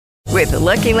With the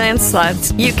Lucky Land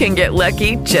Slots, you can get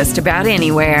lucky just about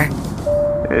anywhere.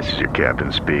 This is your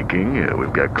captain speaking.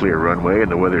 We've got clear runway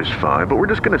and the weather's fine, but we're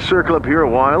just going to circle up here a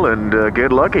while and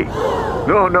get lucky.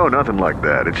 No, nothing like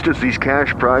that. It's just these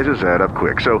cash prizes add up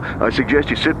quick. So I suggest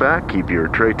you sit back, keep your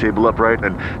tray table upright,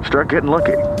 and start getting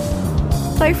lucky.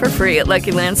 Play for free at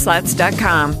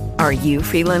LuckyLandSlots.com. Are you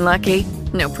feeling lucky?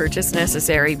 No purchase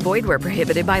necessary. Void where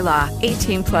prohibited by law.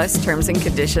 18 plus terms and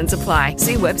conditions apply.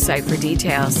 See website for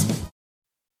details.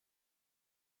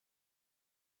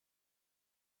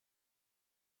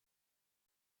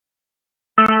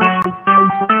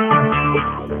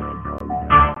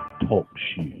 Talk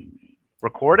shoes.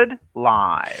 Recorded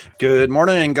live. Good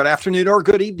morning, good afternoon, or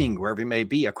good evening, wherever you may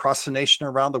be across the nation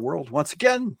or around the world. Once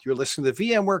again, you're listening to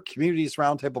the VMware Communities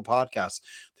Roundtable Podcast.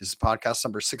 This is podcast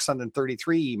number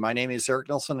 633. My name is Eric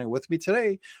Nelson, and with me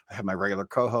today, I have my regular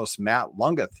co-host, Matt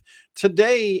Lungeth.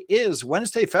 Today is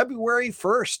Wednesday, February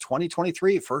 1st,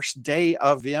 2023, first day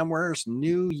of VMware's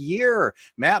new year.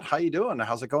 Matt, how you doing?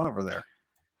 How's it going over there?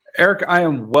 Eric, I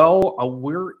am well.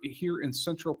 We're here in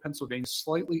central Pennsylvania,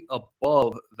 slightly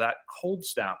above that cold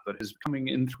snap that is coming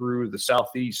in through the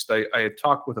southeast. I had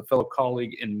talked with a fellow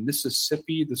colleague in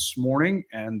Mississippi this morning,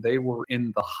 and they were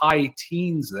in the high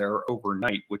teens there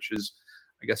overnight, which is,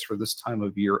 I guess, for this time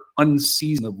of year,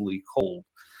 unseasonably cold.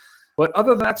 But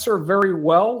other than that, sir, very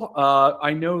well.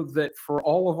 I know that for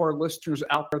all of our listeners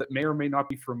out there that may or may not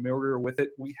be familiar with it,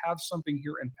 we have something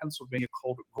here in Pennsylvania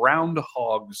called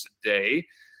Groundhog's Day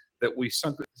that we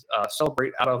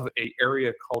celebrate out of an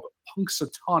area called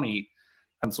Punxsutawney,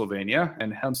 Pennsylvania,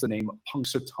 and hence the name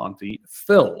Punxsutawney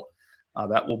Phil.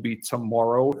 That will be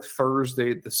tomorrow,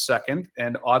 Thursday the 2nd,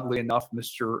 and oddly enough,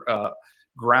 Mr.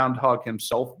 Groundhog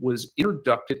himself was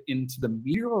inducted into the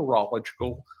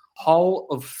Meteorological Hall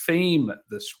of Fame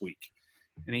this week,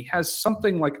 and he has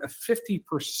something like a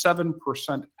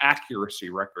 57% accuracy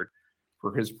record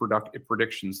for his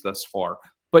predictions thus far.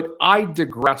 But I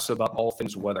digress about all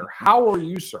things weather. How are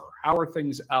you, sir? How are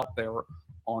things out there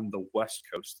on the West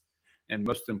Coast? And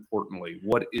most importantly,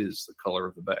 what is the color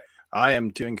of the bay? I am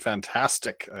doing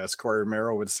fantastic, as Corey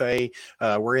Romero would say.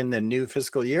 We're in the new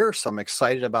fiscal year, so I'm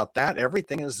excited about that.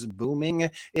 Everything is booming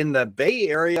in the Bay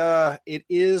Area. It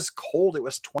is cold. It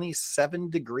was 27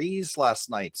 degrees last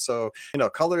night. So,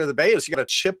 color of the bay is you got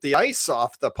to chip the ice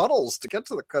off the puddles to get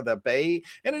to the bay.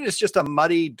 And it is just a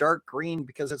muddy, dark green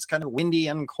because it's kind of windy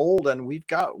and cold. And we've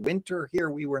got winter here.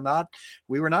 We were not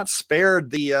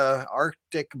spared the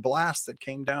Arctic blast that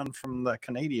came down from the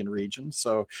Canadian region.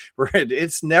 So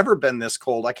it's never been this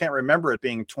cold. I can't remember it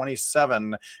being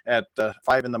 27 at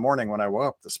 5 in the morning when I woke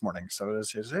up this morning. So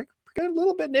it's a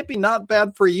little bit nippy. Not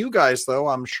bad for you guys, though,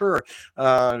 I'm sure.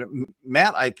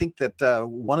 Matt, I think that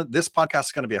this podcast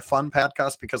is going to be a fun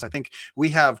podcast because I think we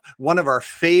have one of our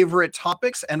favorite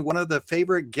topics and one of the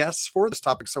favorite guests for this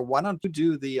topic. So why don't you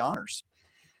do the honors?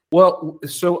 Well,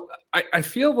 so I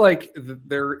feel like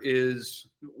there is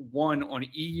one on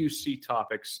EUC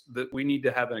topics that we need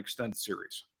to have an extended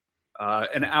series.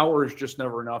 An hour is just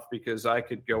never enough because I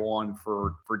could go on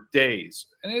for days.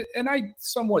 And I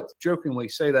somewhat jokingly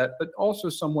say that, but also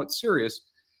somewhat serious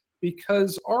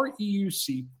because our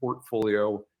EUC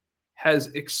portfolio has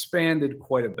expanded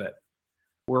quite a bit.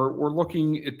 We're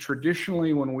looking at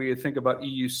traditionally when we think about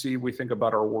EUC, we think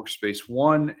about our Workspace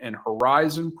ONE and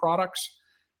Horizon products.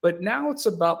 But now it's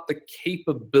about the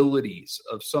capabilities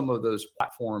of some of those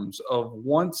platforms of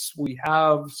once we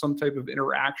have some type of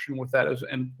interaction with that as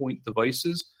endpoint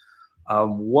devices,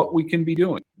 what we can be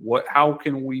doing, how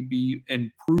can we be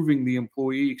improving the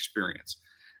employee experience,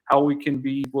 how we can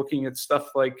be looking at stuff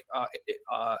like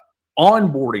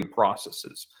onboarding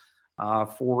processes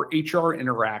for HR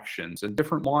interactions and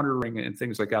different monitoring and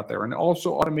things like that there, and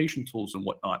also automation tools and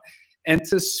whatnot. And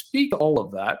to speak to all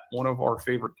of that, one of our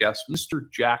favorite guests, Mr.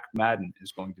 Jack Madden,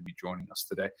 is going to be joining us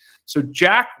today. So,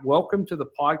 Jack, welcome to the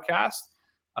podcast.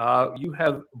 You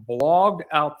have blogged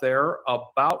out there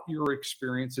about your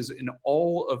experiences in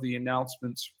all of the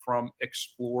announcements from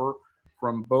Explore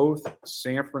from both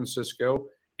San Francisco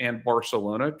and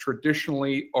Barcelona.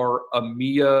 Traditionally, our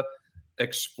EMEA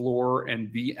Explore and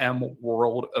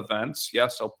VMworld events,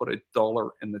 yes, I'll put $1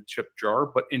 in the tip jar,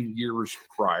 but in years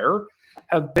prior,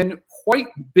 have been quite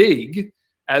big,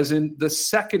 as in the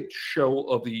second show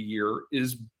of the year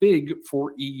is big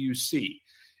for EUC.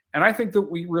 And I think that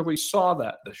we really saw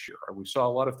that this year. We saw a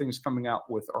lot of things coming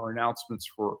out with our announcements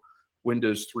for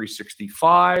Windows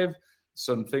 365,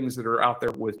 some things that are out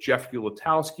there with Jeff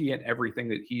Ulatowski and everything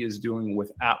that he is doing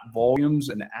with app volumes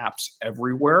and apps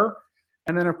everywhere.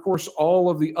 And then, of course, all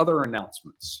of the other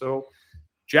announcements. So,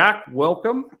 Jack,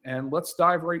 welcome, and let's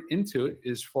dive right into it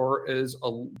as far as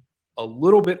a a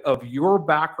little bit of your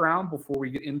background before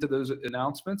we get into those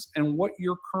announcements and what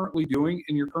you're currently doing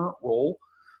in your current role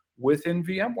within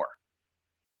VMware.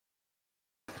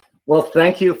 Well,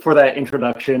 thank you for that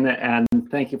introduction, and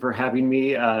thank you for having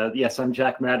me. Yes, I'm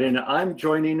Jack Madden. I'm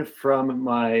joining from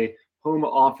my home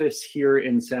office here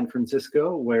in San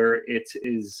Francisco, where it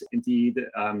is indeed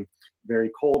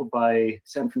very cold by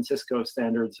San Francisco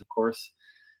standards, of course.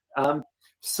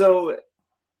 So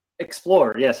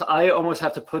Explore, yes, I almost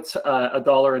have to put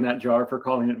 $1 in that jar for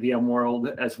calling it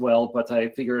VMworld as well, but I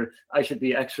figured I should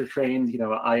be extra trained. You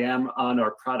know, I am on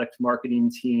our product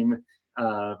marketing team.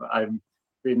 I've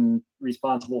been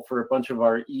responsible for a bunch of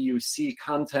our EUC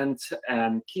content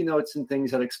and keynotes and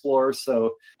things at Explore,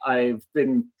 so I've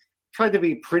been trying to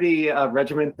be pretty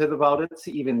regimented about it,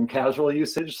 even in casual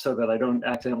usage, so that I don't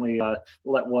accidentally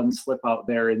let one slip out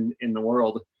there in the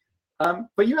world.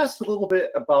 But you asked a little bit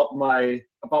about my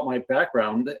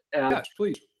background, and Yes,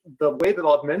 please. the way that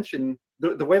I'll mention,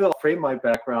 the way that I'll frame my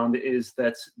background is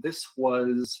that this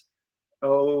was,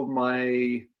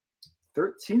 my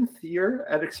 13th year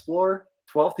at Explore,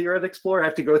 12th year at Explore. I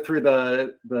have to go through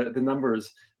the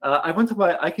numbers.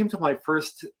 I came to my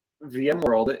first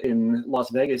VMworld in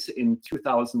Las Vegas in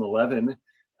 2011,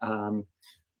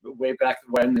 way back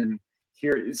when, and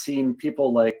here seeing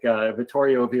people like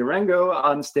Vittorio Viarengo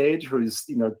on stage, who's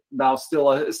now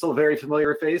still a very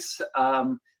familiar face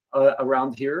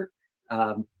around here.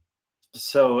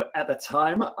 So at the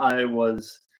time, I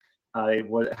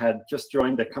had just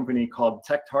joined a company called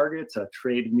Tech Target, a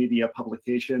trade media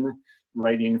publication,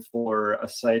 writing for a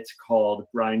site called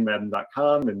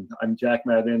BrianMadden.com, and I'm Jack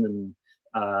Madden,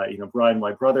 and Brian,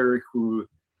 my brother, who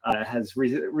has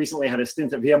recently had a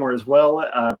stint at VMware as well,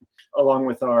 along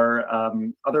with our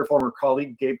other former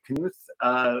colleague, Gabe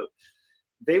Knuth.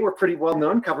 They were pretty well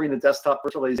known covering the desktop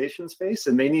virtualization space,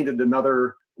 and they needed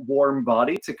another warm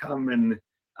body to come and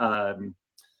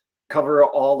cover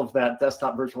all of that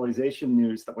desktop virtualization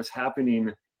news that was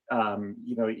happening,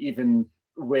 even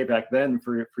way back then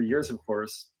for years, of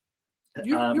course.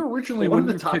 You originally, when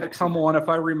you had come on, if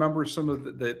I remember some of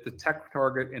the Tech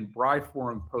Target and Bri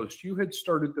Forum posts, you had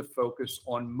started to focus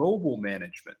on mobile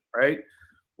management, right?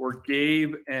 Where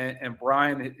Gabe and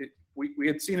Brian, we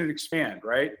had seen it expand,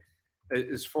 right?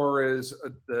 As far as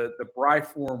the Bri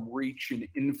Forum reach and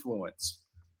influence.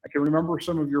 I can remember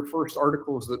some of your first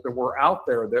articles that were out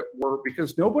there that were,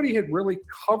 because nobody had really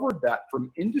covered that from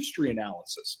industry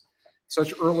analysis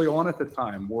such early on at the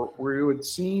time, where you had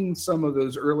seen some of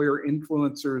those earlier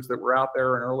influencers that were out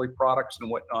there in early products and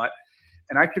whatnot.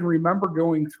 And I can remember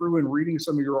going through and reading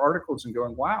some of your articles and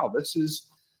going, wow, this is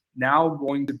now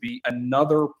going to be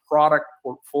another product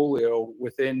portfolio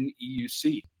within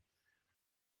EUC.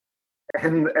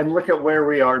 And look at where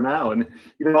we are now. And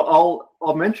I'll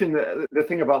mention the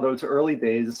thing about those early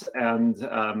days, and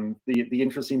the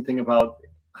interesting thing about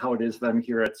how it is then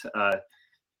here at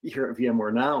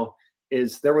VMware now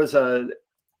is there was a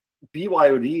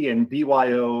BYOD and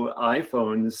BYO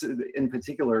iPhones in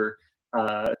particular,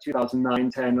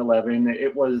 2009, 10, 11.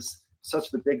 It was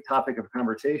such the big topic of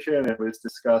conversation. It was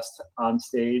discussed on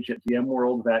stage at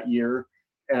VMworld that year,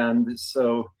 and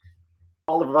so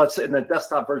all of us in the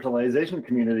desktop virtualization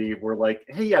community were like,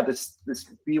 hey, yeah, this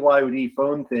BYOD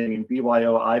phone thing and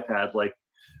BYO iPad, like,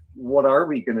 what are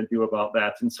we going to do about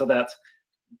that? And so that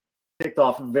kicked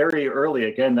off very early.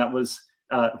 Again, that was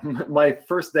my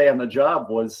first day on the job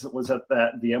was at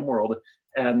that VMworld,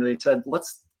 and they said,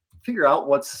 let's figure out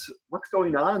what's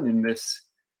going on in this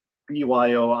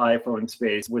BYO iPhone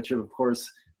space, which of course,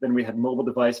 then we had mobile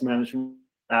device management,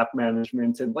 app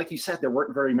management, and like you said, there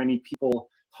weren't very many people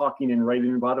talking and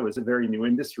writing about it. It was a very new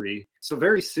industry. So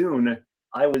very soon,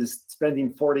 I was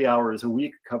spending 40 hours a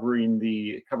week covering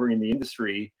the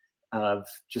industry, of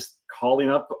just calling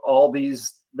up all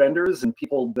these vendors and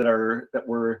people that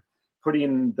were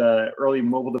putting the early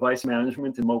mobile device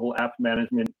management and mobile app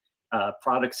management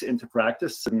products into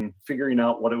practice and figuring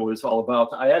out what it was all about.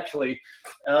 I actually,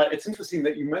 it's interesting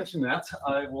that you mentioned that.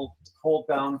 I will hold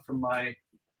down from my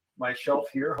shelf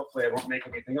here. Hopefully I won't make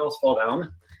anything else fall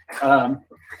down.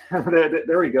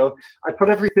 There we go. I put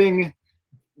everything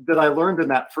that I learned in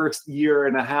that first year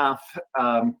and a half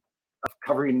of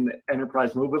covering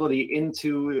enterprise mobility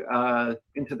into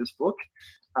this book.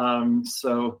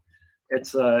 So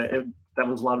it's that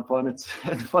was a lot of fun. It's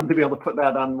fun to be able to put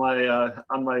that on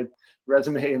my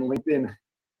resume and LinkedIn.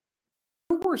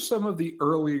 Who were some of the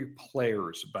early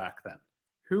players back then?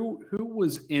 Who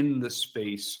was in the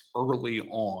space early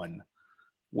on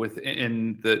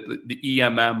within the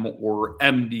EMM or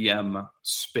MDM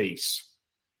space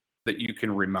that you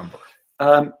can remember?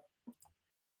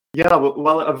 Yeah,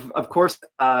 well, of course,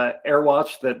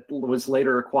 AirWatch that was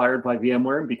later acquired by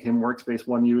VMware and became Workspace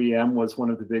ONE UEM was one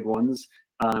of the big ones.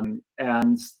 And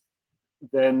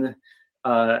then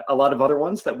a lot of other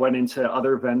ones that went into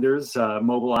other vendors,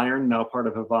 Mobile Iron, now part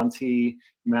of Avanti,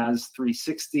 Maz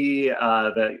 360,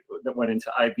 that went into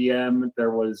IBM.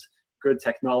 There was Good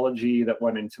Technology that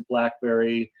went into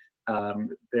BlackBerry.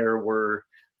 There were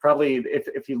probably,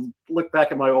 if you look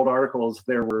back at my old articles,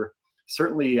 there were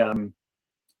certainly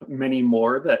many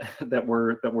more that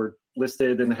were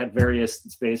listed and had various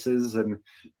spaces. And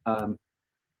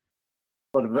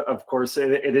but of course,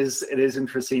 it is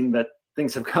interesting that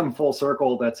things have come full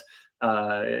circle. That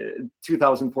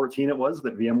 2014 it was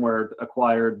that VMware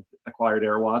acquired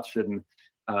AirWatch and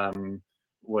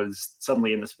was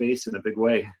suddenly in the space in a big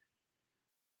way.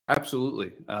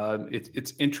 Absolutely.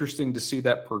 It's interesting to see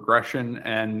that progression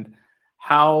and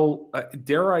how,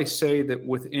 dare I say that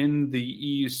within the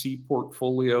EUC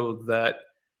portfolio that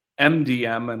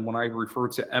MDM, and when I refer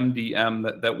to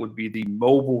MDM, that would be the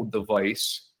mobile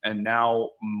device and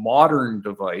now modern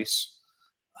device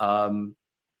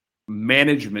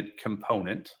management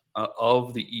component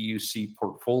of the EUC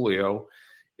portfolio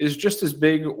is just as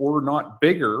big or not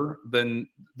bigger than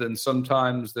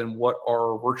sometimes than what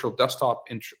our virtual desktop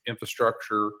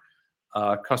infrastructure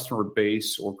customer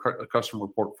base or customer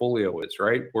portfolio is,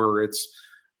 right? Where it's,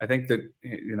 I think that,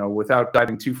 without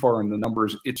diving too far in the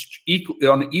numbers, it's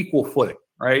on equal footing,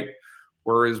 right?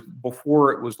 Whereas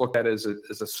before it was looked at as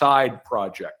a side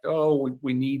project. Oh,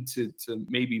 we need to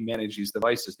maybe manage these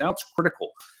devices. Now it's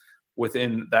critical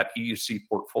within that EUC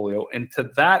portfolio. And to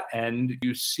that end,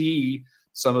 you see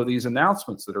some of these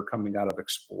announcements that are coming out of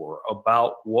Explore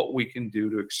about what we can do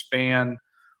to expand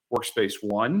Workspace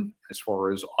ONE as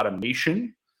far as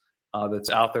automation that's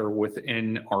out there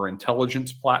within our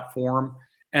intelligence platform,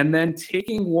 and then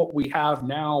taking what we have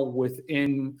now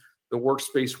within the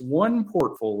Workspace ONE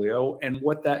portfolio and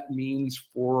what that means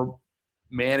for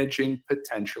managing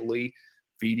potentially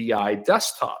VDI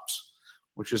desktops,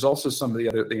 which is also some of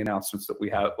the announcements that we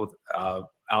have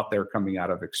out there coming out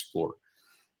of Explore.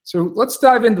 So let's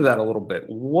dive into that a little bit.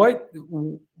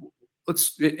 And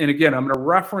again, I'm going to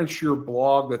reference your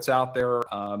blog that's out there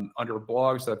under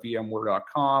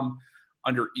blogs.vmware.com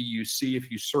under EUC.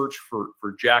 If you search for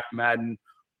Jack Madden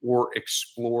or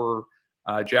Explore,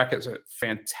 Jack has a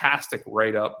fantastic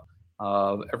write-up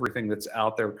of everything that's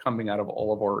out there coming out of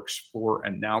all of our Explore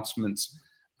announcements.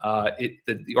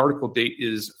 The article date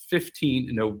is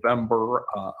 15 November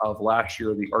of last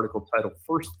year. The article titled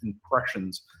First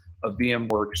Impressions of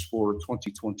VMware Explore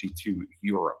 2022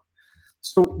 Europe.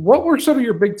 So what were some of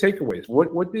your big takeaways?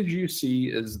 What did you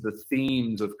see as the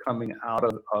themes of coming out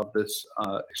of this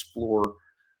Explore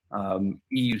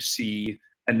EUC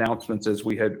announcements, as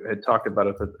we had talked about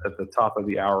at the top of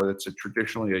the hour? That's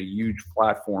traditionally a huge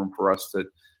platform for us to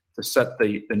set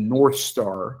the North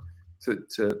Star,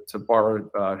 to borrow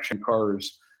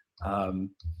Shankar's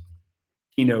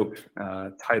keynote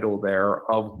title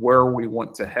there, of where we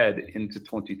want to head into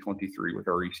 2023 with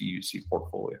our EUC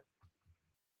portfolio.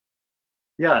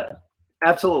 Yeah,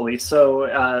 absolutely. So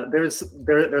there's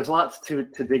lots to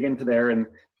dig into there, and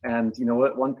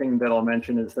what, one thing that I'll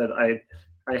mention is that I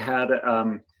had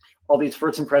all these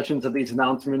first impressions of these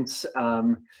announcements.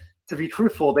 To be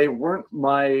truthful, they weren't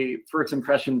my first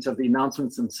impressions of the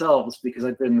announcements themselves, because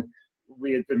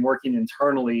we had been working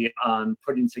internally on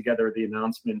putting together the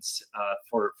announcements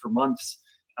for months.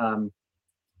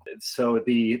 So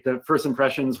the first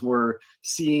impressions were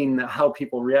seeing how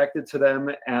people reacted to them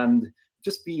and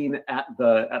just being at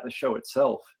the show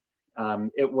itself.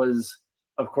 It was,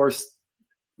 of course,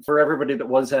 for everybody that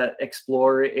was at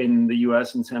Explore in the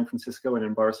US, in San Francisco and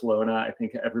in Barcelona, I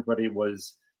think everybody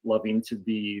was loving to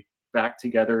be back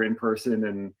together in person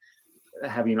and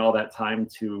having all that time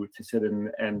to sit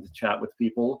and chat with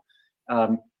people.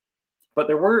 But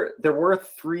there were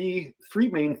three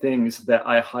main things that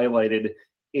I highlighted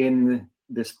in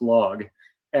this blog,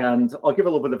 and I'll give a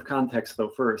little bit of context though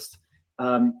first.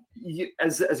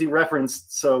 As you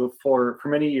referenced, so for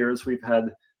many years we've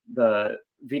had the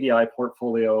VDI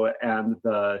portfolio and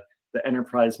the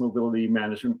enterprise mobility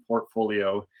management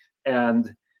portfolio,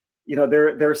 and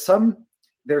there's some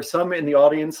in the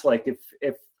audience, like if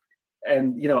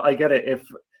and I get it, if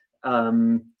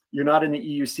you're not in the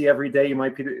EUC every day, you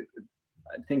might be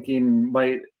thinking,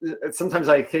 sometimes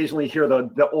I occasionally hear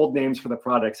the old names for the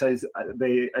products. I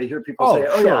hear people say,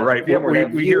 sure, yeah, right.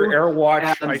 We hear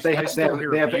AirWatch. They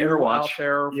have AirWatch out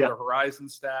there for the Horizon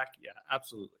stack. Yeah,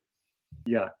 absolutely.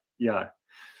 Yeah.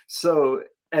 So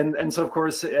and so of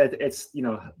course it's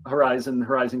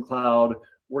Horizon Cloud,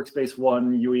 Workspace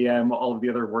ONE, UEM, all of the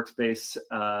other workspace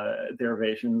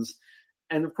derivations.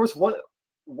 And of course,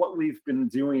 what we've been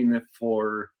doing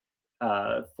for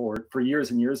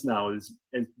years and years now is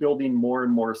building more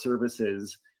and more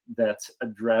services that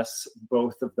address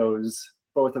both of those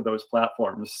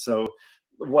platforms. So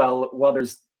while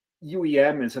there's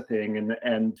UEM is a thing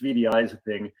and VDI is a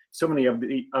thing, so many of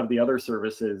the other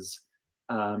services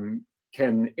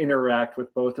can interact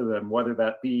with both of them, whether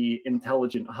that be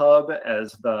Intelligent Hub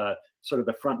as the sort of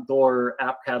the front door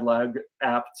app catalog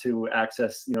app to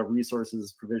access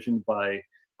resources provisioned by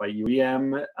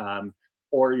UEM,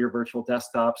 or your virtual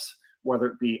desktops, whether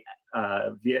it be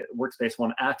via Workspace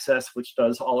ONE Access, which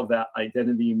does all of that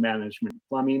identity management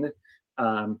plumbing,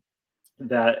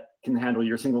 that can handle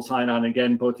your single sign-on,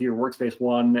 again, both your Workspace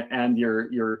ONE and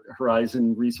your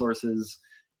Horizon resources,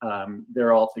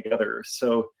 they're all together.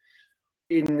 So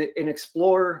in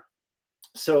Explore,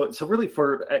 so really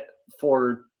for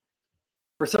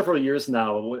several years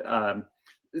now,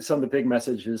 some of the big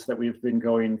messages that we've been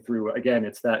going through, again,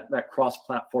 it's that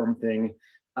cross-platform thing.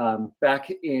 Back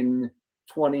in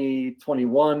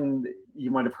 2021,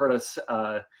 you might have heard us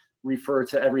refer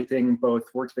to everything, both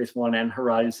Workspace ONE and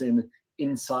Horizon,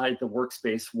 inside the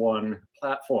Workspace ONE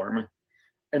platform.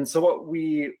 And so what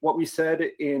we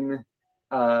said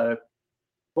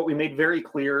what we made very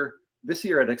clear this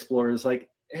year at Explore is like,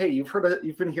 hey, you've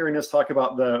been hearing us talk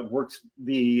about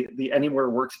the Anywhere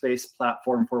Workspace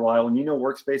platform for a while, and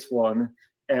Workspace ONE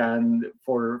and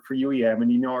for UEM,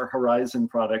 and our Horizon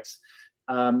products.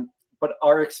 But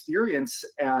our experience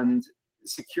and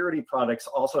security products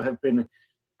also have been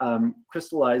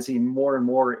crystallizing more and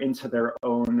more into their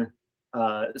own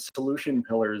solution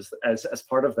pillars as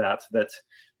part of that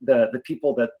the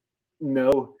people that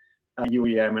know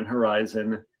UEM and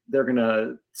Horizon, they're going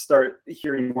to start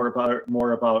hearing more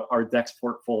about our DEX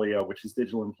portfolio, which is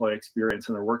digital employee experience,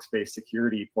 and our workspace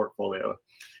security portfolio.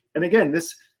 And again,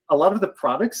 a lot of the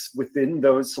products within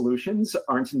those solutions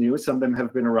aren't new. Some of them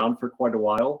have been around for quite a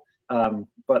while,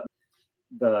 but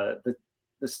the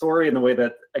story and the way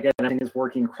that, again, I think is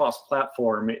working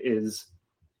cross-platform is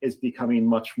becoming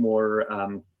much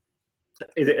more.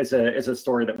 Is a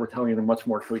story that we're telling in a much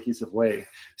more cohesive way.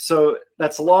 So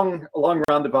that's a long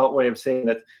roundabout way of saying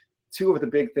that two of the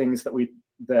big things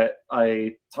that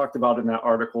I talked about in that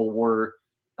article were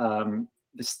the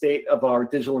state of our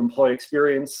digital employee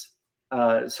experience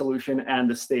solution and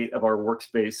the state of our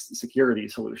workspace security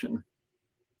solution.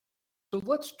 So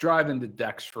let's drive into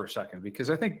DEX for a second, because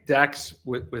I think DEX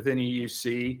within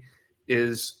EUC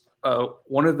is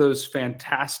one of those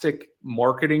fantastic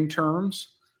marketing terms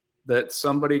that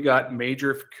somebody got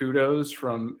major kudos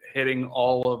from hitting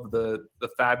all of the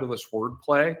fabulous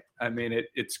wordplay. I mean,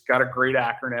 it's got a great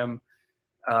acronym.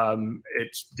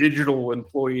 It's digital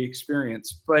employee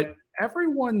experience, but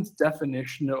everyone's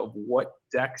definition of what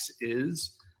DEX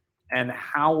is and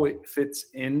how it fits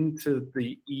into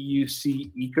the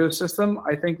EUC ecosystem,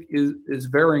 I think is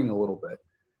varying a little bit.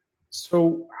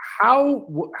 So how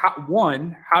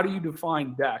do you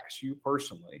define DEX, you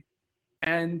personally?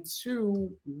 And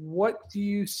two, what do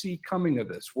you see coming of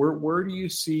this? Where do you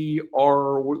see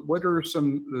what are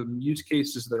some use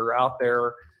cases that are out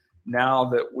there now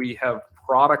that we have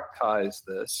productized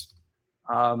this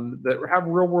that have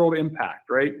real world impact,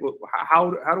 right?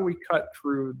 How do we cut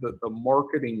through the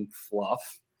marketing fluff,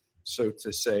 so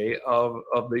to say, of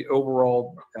the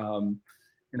overall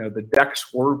the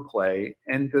DEX wordplay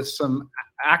into some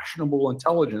actionable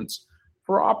intelligence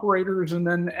for operators and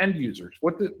then end users?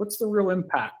 What's the real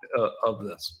impact of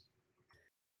this?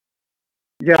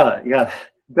 Yeah.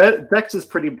 DEX is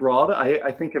pretty broad.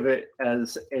 I think of it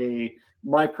as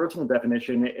my personal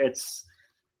definition. It's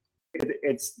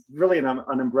really an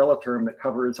umbrella term that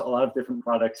covers a lot of different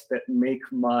products that make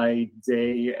my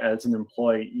day as an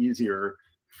employee easier,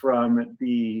 from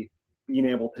being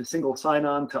able to single sign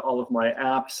on to all of my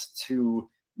apps, to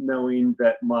knowing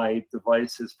that my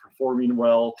device is performing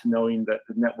well, to knowing that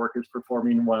the network is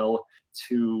performing well,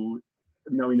 to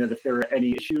knowing that if there are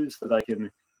any issues that I can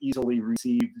easily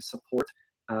receive support.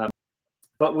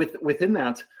 But within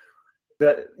that,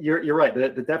 you're right.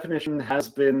 The definition has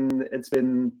been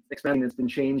expanding, it's been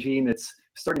changing, it's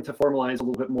starting to formalize a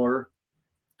little bit more.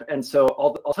 And so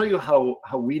I'll tell you how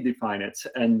we define it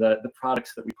and the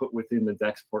products that we put within the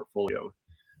DEX portfolio.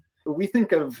 We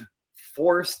think of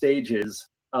 4 stages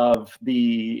of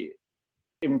the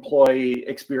employee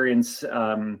experience,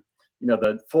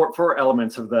 the four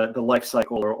elements of the life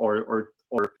cycle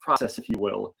or process, if you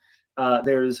will.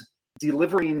 There's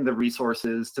delivering the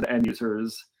resources to the end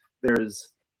users. There's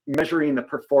measuring the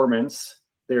performance.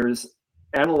 There's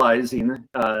analyzing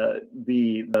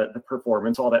the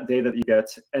performance, all that data that you get,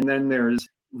 and then there's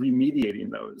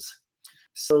remediating those.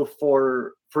 So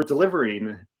for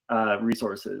delivering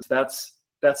resources, that's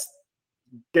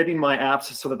getting my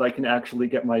apps so that I can actually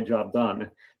get my job done.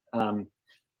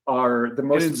 Are the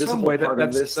most and in visible some way, part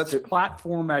of this. That's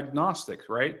platform agnostic,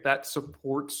 right? That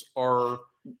supports our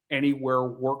Anywhere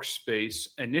Workspace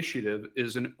initiative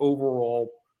is an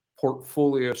overall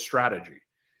portfolio strategy.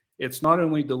 It's not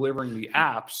only delivering the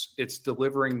apps, it's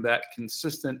delivering that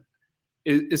consistent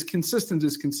as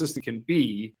consistent can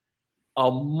be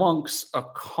amongst a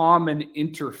common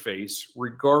interface,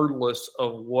 regardless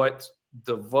of what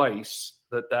device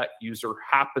that user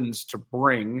happens to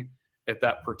bring at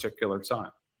that particular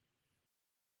time.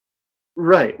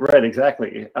 Right,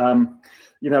 exactly.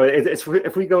 It's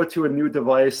if we go to a new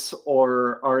device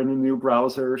or are in a new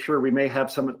browser, sure, we may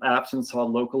have some apps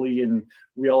installed locally, and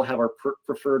we all have our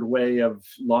preferred way of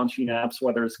launching apps,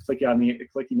 whether it's clicking on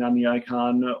the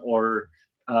icon or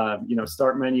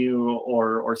start menu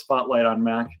or spotlight on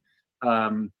Mac,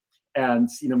 and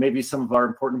maybe some of our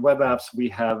important web apps we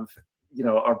have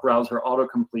our browser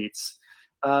autocompletes,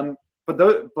 but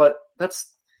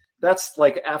that's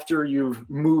like after you've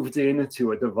moved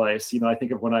into a device. I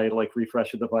think of when I like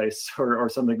refresh a device or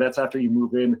something, that's after you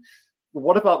move in.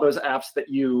 What about those apps that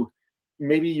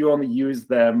maybe you only use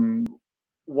them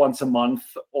once a month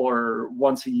or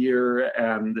once a year,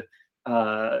 and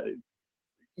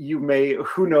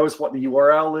who knows what the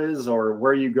URL is or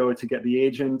where you go to get the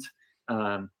agent.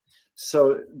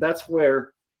 So that's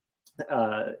where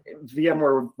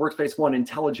VMware Workspace ONE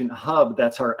Intelligent Hub,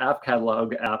 that's our app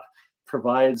catalog app,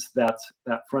 provides that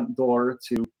front door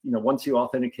to, once you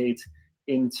authenticate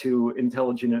into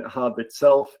Intelligent Hub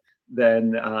itself,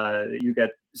 then you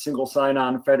get single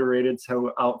sign-on federated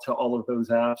out to all of those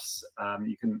apps.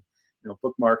 You can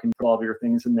bookmark and put all of your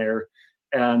things in there.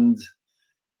 And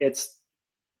it's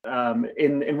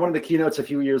in one of the keynotes a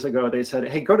few years ago, they said,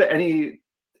 hey, go to any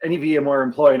VMware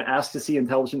employee and ask to see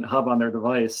Intelligent Hub on their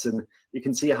device, and you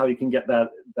can see how you can get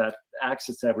that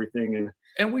access to everything.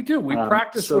 And we do. We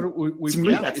practice what we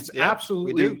preach. It's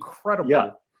absolutely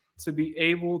incredible to be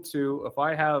able to, if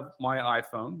I have my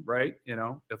iPhone, right?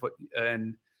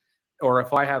 Or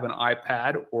if I have an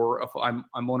iPad, or if I'm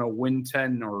on a Windows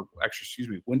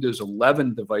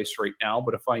 11 device right now,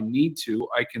 but if I need to,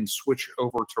 I can switch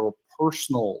over to a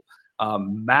personal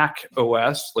Mac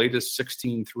OS, latest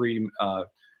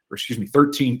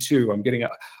 13.2. I'm getting a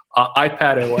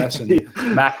iPad OS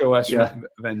and Mac OS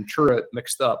Ventura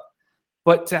mixed up.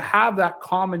 But to have that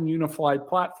common unified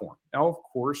platform. Now, of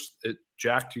course,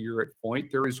 Jack, to your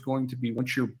point, there is going to be,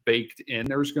 once you're baked in,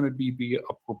 there's going to be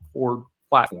a preferred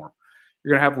platform.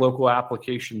 You're going to have local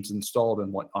applications installed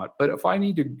and whatnot. But if I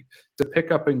need to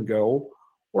pick up and go,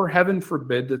 or heaven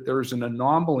forbid that there's an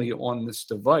anomaly on this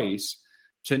device,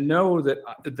 to know that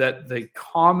the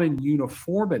common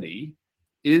uniformity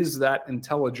is that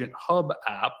Intelligent Hub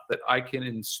app that I can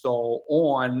install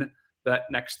on that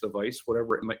next device,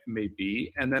 whatever it may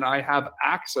be, and then I have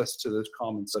access to this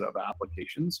common set of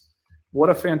applications.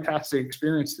 What a fantastic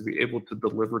experience to be able to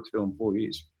deliver to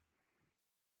employees.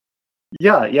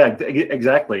 Yeah,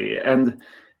 exactly. And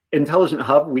Intelligent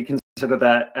Hub, we consider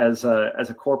that as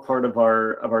a core part of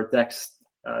our DEX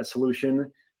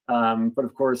solution. But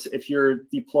of course, if you're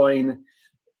deploying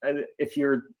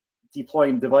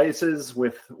devices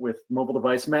with mobile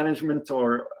device management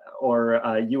or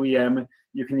UEM,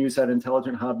 you can use that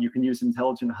Intelligent Hub. You can use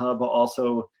Intelligent Hub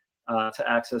also to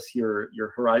access your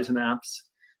Horizon apps,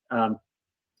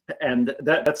 and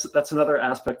that's another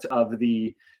aspect of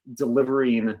the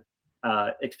delivering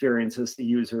experiences to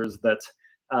users, that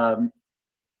our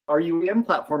UEM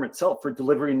platform itself, for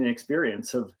delivering the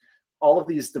experience of all of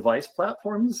these device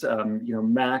platforms,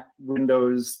 Mac,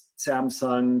 Windows,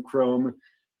 Samsung, Chrome,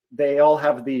 they all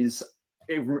have these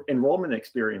enrollment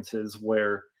experiences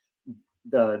where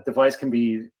the device can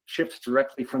be shipped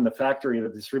directly from the factory, the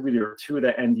distributor, to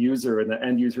the end user, and the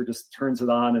end user just turns it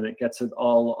on and it gets it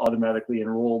all automatically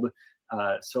enrolled.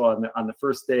 So on the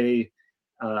first day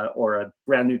or a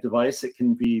brand new device, it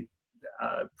can be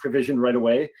provisioned right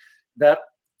away. That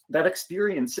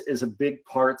experience is a big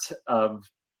part of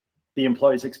the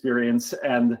employee's experience,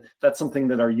 and that's something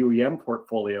that our UEM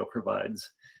portfolio provides.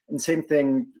 And same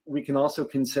thing, we can also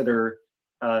consider,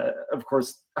 of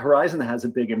course, Horizon has a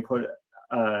big input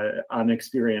on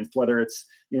experience, whether it's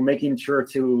making sure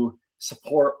to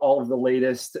support all of the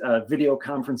latest video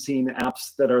conferencing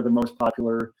apps that are the most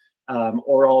popular,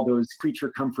 or all those creature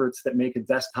comforts that make a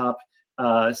desktop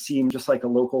seem just like a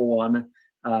local one.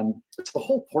 So the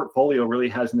whole portfolio really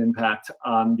has an impact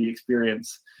on the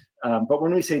experience. But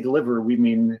when we say deliver, we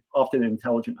mean often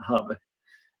intelligent hub.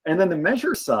 And then the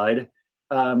measure side,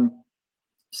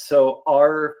 so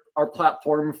our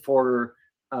platform for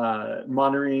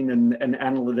monitoring and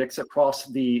analytics across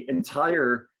the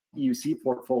entire EUC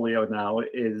portfolio now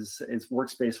is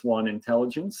Workspace ONE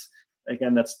Intelligence.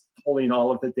 Again, that's pulling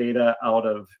all of the data out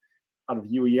of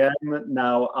UEM,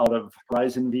 now out of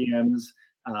Horizon VMs.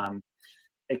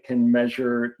 It can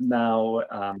measure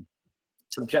now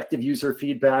subjective user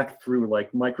feedback through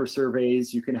like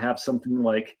microsurveys. You can have something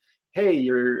like, hey,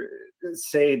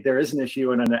 say there is an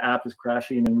issue and an app is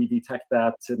crashing and we detect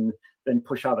that and then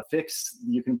push out a fix.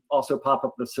 You can also pop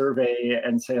up the survey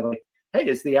and say like, hey,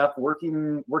 is the app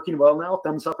working well now?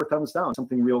 Thumbs up or thumbs down?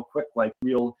 Something real quick, like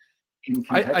real in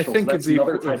contextual. I think it's the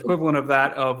equivalent of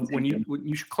that of when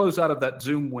you should close out of that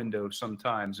Zoom window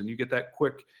sometimes and you get that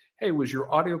quick, hey, was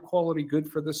your audio quality good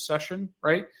for this session,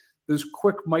 right? Those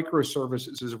quick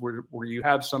microservices is where you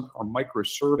have or micro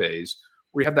surveys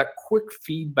where you have that quick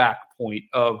feedback point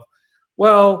of,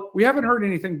 well, we haven't heard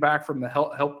anything back from the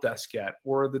help desk yet,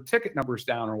 or the ticket number's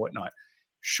down or whatnot.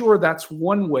 Sure, that's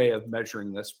one way of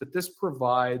measuring this, but this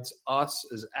provides us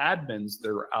as admins that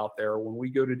are out there when we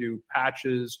go to do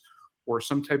patches or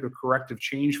some type of corrective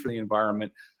change for the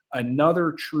environment,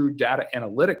 another true data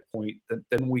analytic point that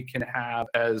then we can have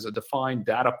as a defined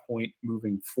data point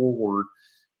moving forward,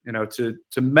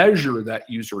 to measure that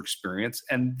user experience.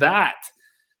 And that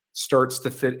starts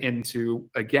to fit into,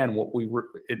 again, what we were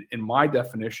in my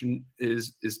definition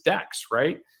is DEX,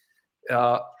 right?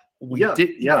 We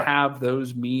didn't have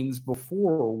those means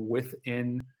before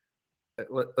within,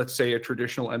 let's say, a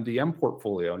traditional MDM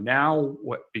portfolio. Now,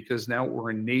 because now we're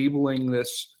enabling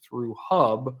this through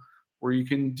Hub, where you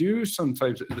can do some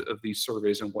types of these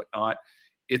surveys and whatnot.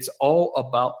 It's all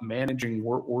about managing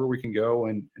where we can go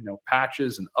and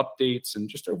patches and updates and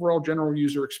just overall general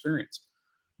user experience.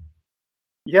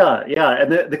 Yeah,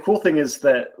 and the cool thing is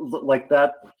that like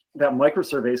that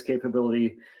microsurveys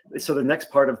capability. So the next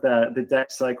part of the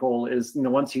DEX cycle is,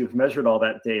 once you've measured all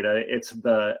that data, it's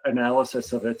the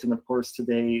analysis of it. And of course,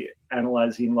 today,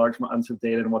 analyzing large amounts of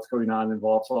data and what's going on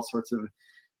involves all sorts of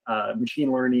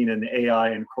machine learning and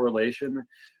AI and correlation.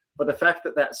 But the fact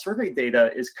that survey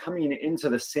data is coming into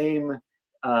the same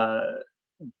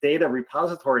data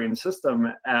repository and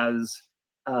system as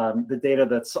the data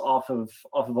that's off of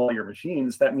all your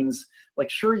machines, that means, like,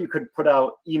 sure, you could put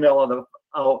out email out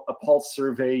a pulse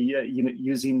survey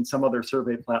using some other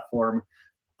survey platform,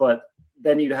 but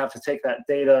then you'd have to take that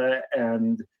data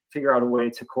and figure out a way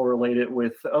to correlate it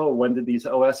with, when did these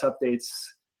OS updates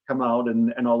come out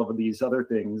and all of these other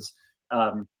things.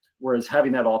 Whereas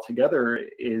having that all together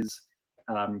is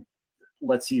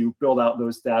lets you build out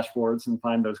those dashboards and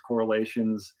find those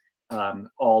correlations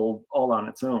all on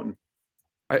its own.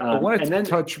 I wanted to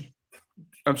touch.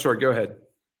 I'm sorry. Go ahead.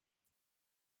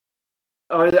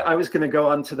 I was going to go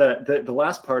on to the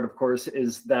last part. Of course,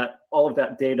 is that all of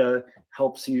that data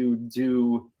helps you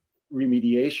do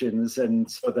remediations, and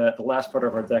so that the last part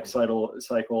of our DEX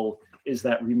cycle is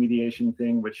that remediation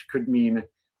thing, which could mean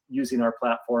using our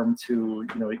platform to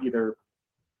either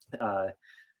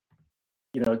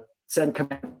send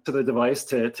command to the device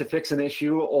to fix an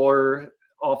issue, or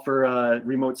offer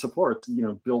remote support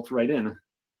built right in.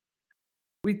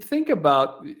 We think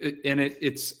about, and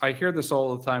it's I hear this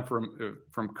all the time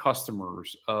from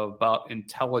customers about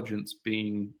intelligence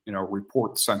being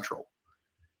report central,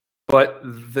 but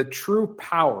the true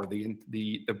power,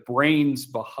 the brains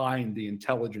behind the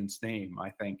intelligence name, I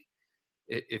think,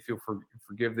 if you'll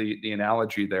forgive the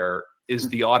analogy there, is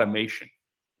the automation,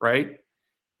 right?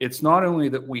 It's not only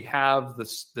that we have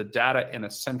the data in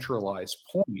a centralized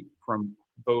point from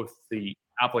both the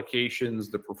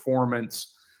applications, the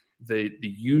performance, the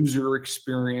user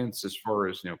experience as far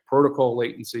as protocol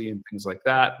latency and things like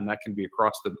that, and that can be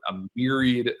across a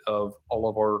myriad of all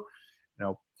of our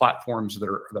platforms that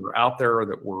are out there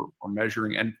that we're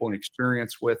measuring endpoint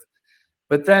experience with.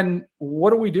 But then what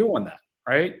do we do on that,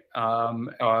 right?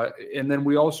 And then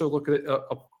we also look at it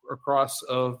across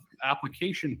of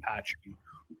application patching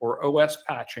or OS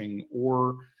patching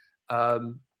or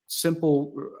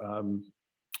simple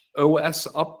OS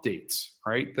updates,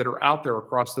 right, that are out there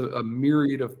across a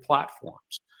myriad of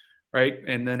platforms, right?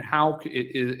 And then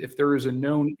if there is a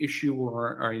known issue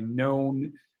or a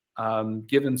known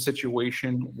given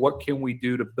situation, what can we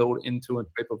do to build into a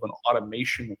type of an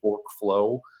automation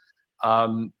workflow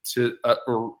to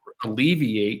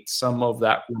alleviate some of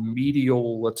that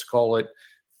remedial, let's call it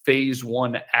phase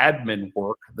one admin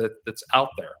work that's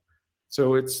out there.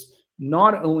 So it's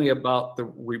not only about the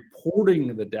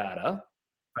reporting the data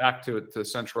back to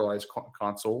centralized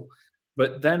console,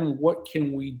 but then what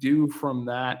can we do from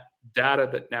that data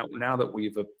that now that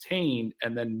we've obtained,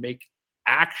 and then make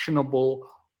actionable,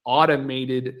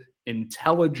 automated,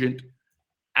 intelligent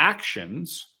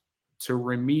actions to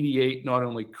remediate not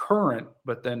only current,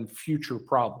 but then future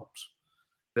problems.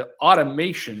 The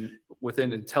automation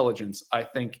within intelligence, I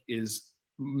think, is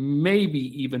maybe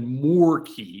even more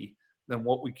key than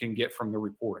what we can get from the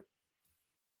reporting.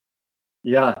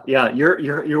 Yeah.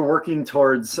 You're working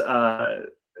towards 2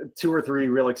 or 3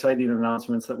 real exciting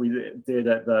announcements that we did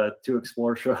at the 2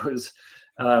 Explore shows.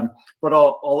 But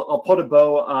I'll put a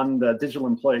bow on the digital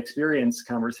employee experience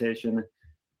conversation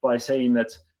by saying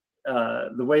that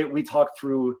the way we talk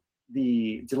through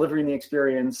the delivering the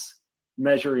experience,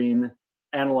 measuring,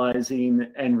 analyzing,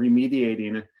 and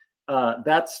remediating,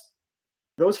 that's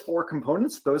those 4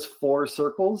 components, those 4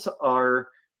 circles are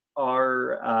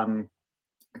our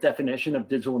definition of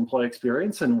digital employee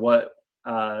experience and what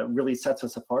really sets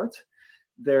us apart.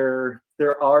 There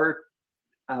are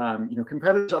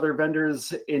competitors, other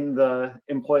vendors in the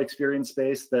employee experience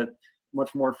space that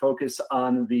much more focus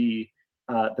on the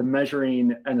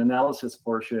measuring and analysis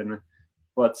portion,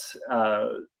 but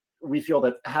we feel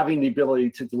that having the ability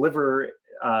to deliver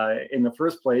in the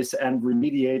first place and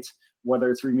remediate,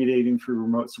 whether it's remediating through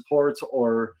remote support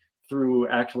or through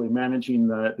actually managing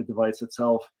the device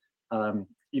itself,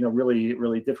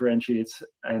 really differentiates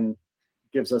and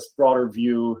gives us broader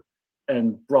view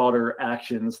and broader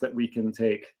actions that we can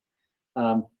take.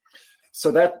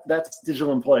 So that's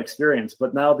digital employee experience.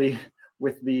 But now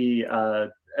with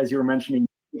the as you were mentioning,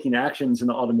 taking actions and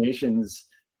automations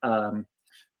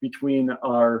between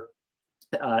our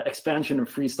expansion of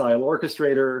Freestyle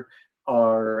Orchestrator,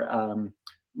 our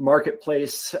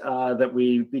marketplace that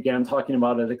we began talking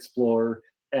about at Explore,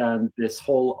 and this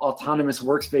whole autonomous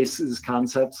workspaces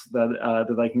concept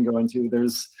that I can go into.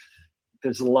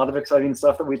 There's a lot of exciting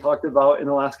stuff that we talked about in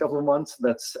the last couple of months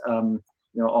that's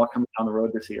all coming down the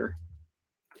road this year.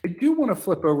 I do want to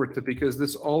flip over to, because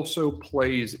this also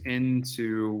plays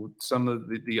into some of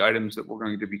the items that we're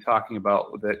going to be talking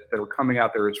about that are coming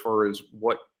out there as far as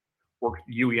what work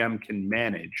UEM can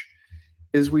manage,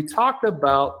 is we talked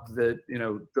about the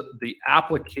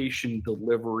application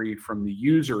delivery from the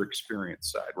user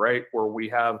experience side, right? Where we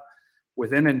have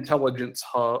within Intelligent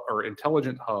Hub,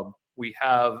 we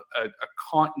have a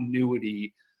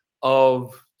continuity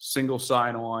of single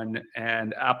sign-on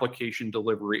and application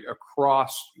delivery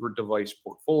across your device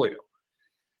portfolio.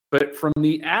 But from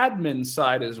the admin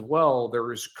side as well,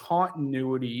 there is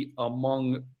continuity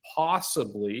among,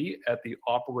 possibly at the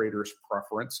operator's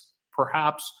preference,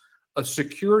 perhaps a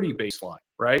security baseline,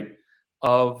 right?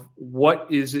 Of what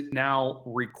is it now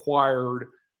required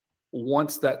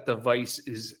once that device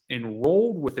is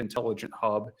enrolled with Intelligent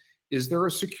Hub? Is there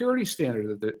a security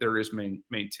standard that there is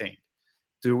maintained?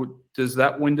 Does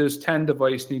that Windows 10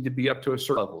 device need to be up to a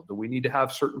certain level? Do we need to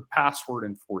have certain password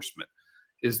enforcement?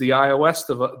 Is the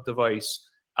iOS device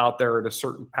out there at a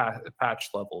certain patch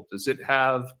level? Does it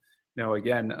have,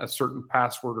 again, a certain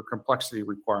password or complexity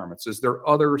requirements? Is there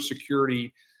other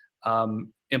security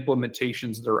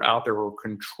implementations that are out there, or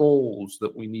controls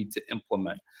that we need to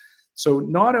implement? So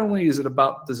not only is it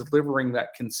about delivering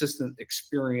that consistent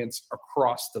experience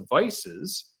across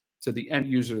devices to the end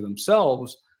user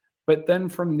themselves, but then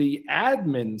from the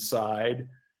admin side,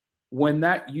 when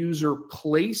that user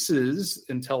places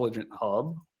Intelligent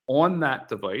Hub on that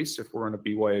device, if we're in a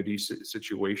BYOD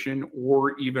situation,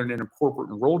 or even in a corporate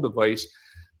enrolled device,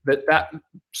 that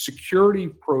security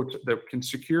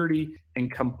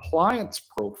and compliance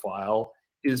profile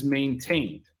is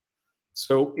maintained.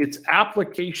 So it's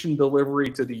application delivery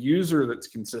to the user that's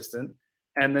consistent,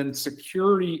 and then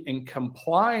security and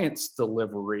compliance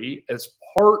delivery as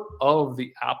part of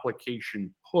the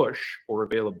application push or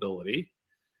availability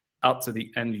out to the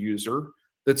end user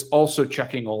that's also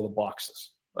checking all the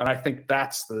boxes. And I think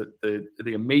that's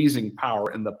the amazing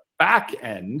power in the back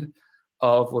end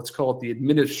of, let's call it, the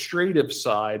administrative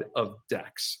side of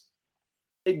DEX.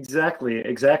 Exactly.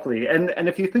 And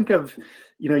if you think of,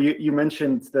 you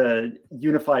mentioned the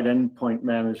unified endpoint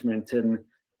management, and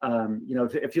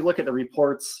if you look at the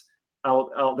reports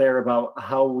out there about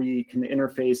how we can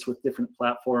interface with different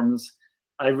platforms,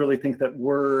 I really think that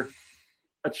we're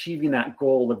achieving that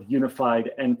goal of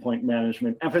unified endpoint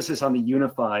management, emphasis on the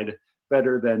unified,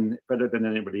 better than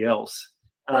anybody else.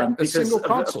 Right, a single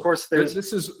console. Of course,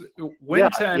 this is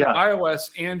Win 10, iOS,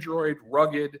 Android,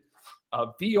 rugged,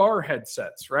 VR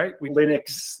headsets, right?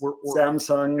 Linux,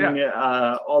 Samsung,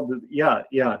 all the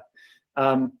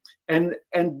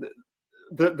and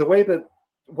the way that,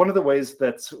 one of the ways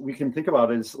that we can think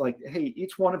about is like, hey,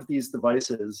 each one of these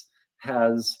devices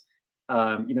has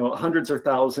hundreds or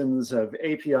thousands of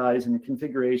APIs and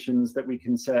configurations that we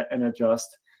can set and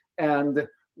adjust. And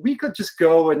we could just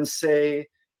go and say,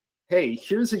 hey,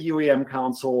 here's a UEM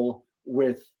console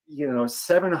with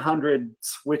 700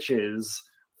 switches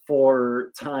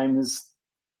for times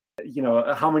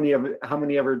how many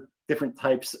ever different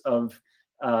types of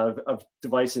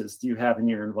devices do you have in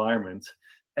your environment,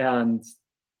 and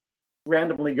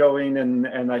randomly going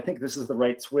and I think this is the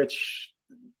right switch.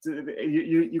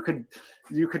 You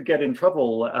could get in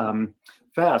trouble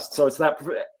fast. So it's that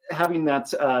having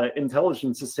that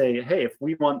intelligence to say, hey, if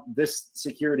we want this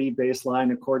security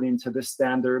baseline according to this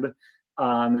standard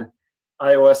on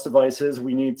iOS devices,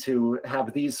 we need to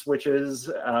have these switches,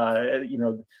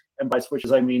 and by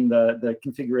switches I mean the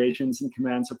configurations and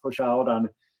commands to push out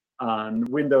on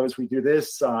Windows we do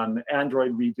this, on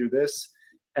Android we do this.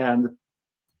 And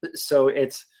so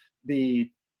it's the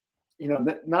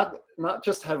not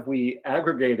just have we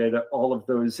aggregated all of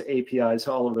those APIs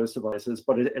to all of those devices,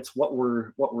 but it's what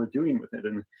we're doing with it.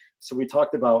 And so we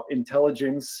talked about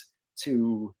intelligence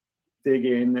to dig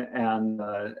in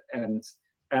and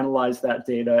analyze that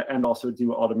data and also do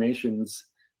automations.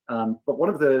 But one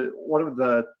of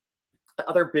the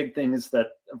other big things that,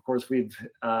 of course, we've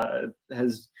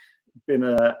has been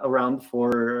around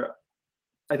for,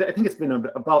 I think it's been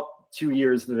about 2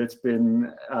 years that it's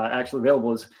been actually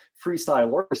available, is Freestyle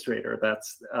Orchestrator.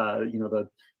 That's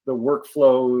the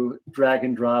workflow drag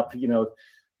and drop,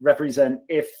 represent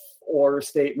if or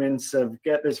statements of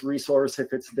get this resource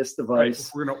if it's this device.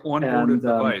 Right. We're going to onboard a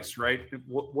device, right?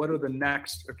 What are the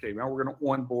next? Okay, now we're going to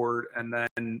onboard, and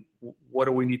then what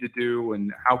do we need to do,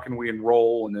 and how can we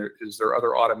enroll? And is there other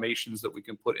automations that we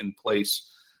can put in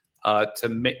place to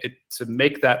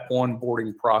make that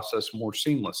onboarding process more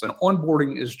seamless? And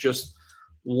onboarding is just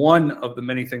one of the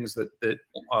many things that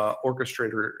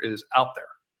Orchestrator is out there.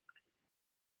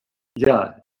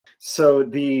 Yeah. So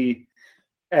the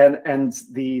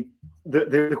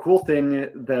cool thing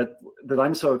that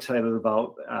I'm so excited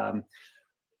about,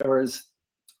 was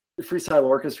Freestyle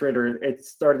Orchestrator.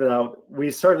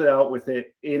 We started out with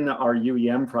it in our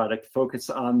UEM product, focused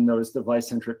on those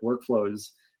device-centric workflows.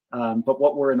 But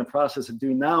what we're in the process of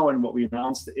doing now, and what we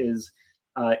announced, is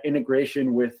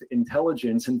integration with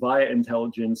intelligence, and via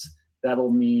intelligence,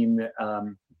 that'll mean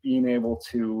being able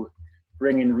to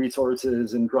bring in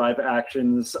resources and drive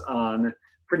actions on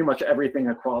pretty much everything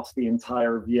across the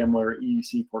entire VMware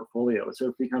EUC portfolio. So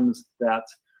it becomes that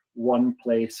one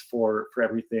place for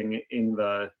everything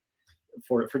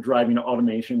for driving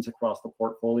automations across the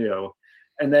portfolio.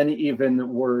 And then even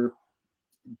we're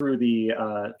through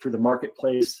the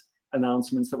marketplace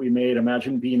announcements that we made,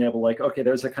 imagine being able, like, okay,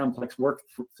 there's a complex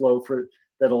workflow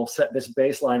that'll set this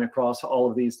baseline across all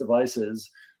of these devices.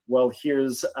 Well,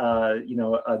 here's a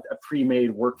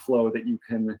pre-made workflow that you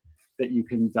can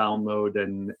download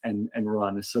and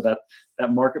run. So that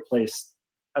marketplace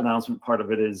announcement part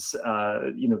of it is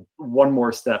one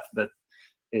more step that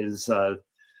is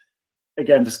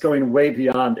again just going way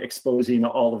beyond exposing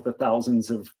all of the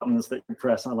thousands of buttons that you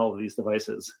press on all of these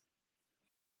devices.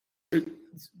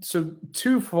 So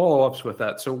two follow-ups with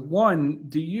that. So one,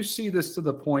 do you see this to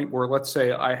the point where, let's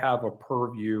say I have a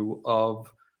purview of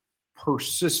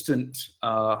persistent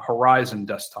Horizon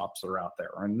desktops that are out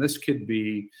there, and this could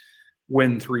be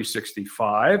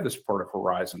Win365 as part of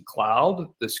Horizon Cloud.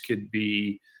 This could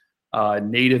be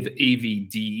native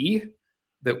AVD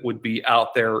that would be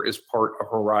out there as part of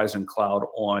Horizon Cloud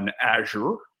on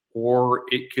Azure, or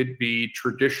it could be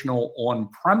traditional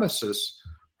on-premises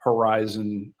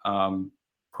Horizon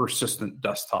persistent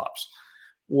desktops.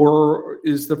 Or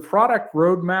is the product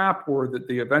roadmap, or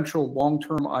the eventual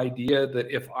long-term idea, that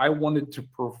if I wanted to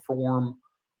perform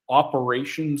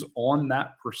operations on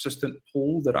that persistent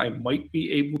pool, that I might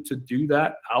be able to do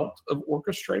that out of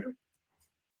Orchestrator?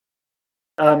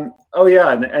 Oh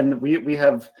yeah, and we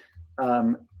have,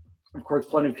 of course,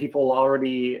 plenty of people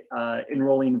already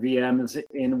enrolling VMs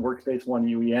in Workspace ONE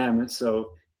UEM.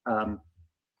 So,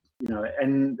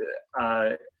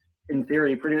 in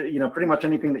theory, pretty much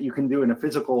anything that you can do in a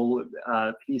physical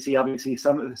PC. Obviously,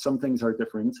 some things are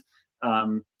different,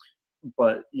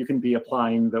 but you can be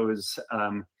applying those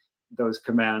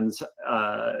commands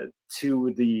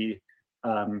to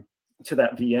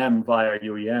that VM via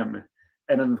UEM,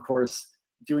 and then of course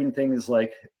doing things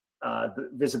like the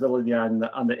visibility on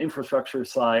the infrastructure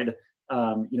side.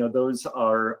 Those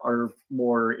are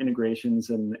more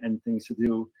integrations and things to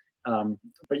do.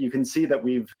 But you can see that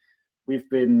we've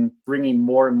been bringing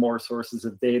more and more sources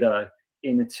of data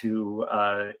into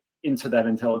that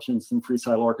intelligence and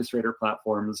Freestyle Orchestrator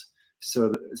platforms.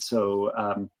 So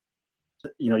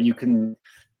you can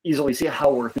easily see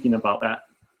how we're thinking about that.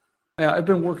 Yeah, I've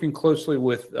been working closely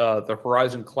with the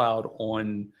Horizon Cloud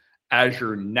on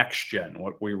Azure Next Gen,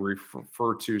 what we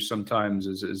refer to sometimes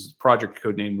as project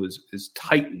code name is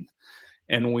Titan.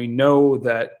 And we know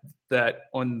that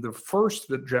on the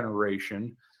first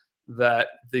generation, that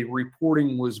the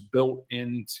reporting was built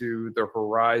into the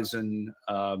Horizon,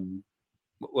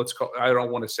 let's call, I don't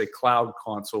want to say cloud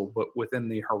console, but within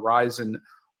the Horizon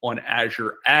on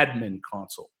Azure admin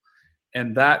console.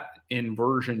 And that in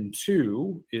version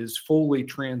 2 is fully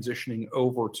transitioning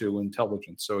over to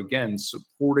intelligence. So again,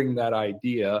 supporting that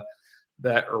idea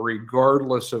that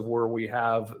regardless of where we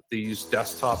have these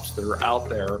desktops that are out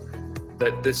there,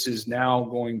 that this is now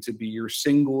going to be your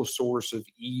single source of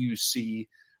EUC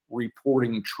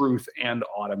reporting truth and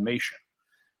automation.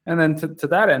 And then to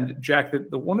that end, Jack,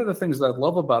 one of the things that I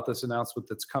love about this announcement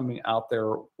that's coming out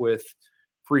there with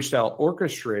Freestyle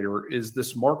Orchestrator is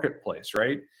this marketplace,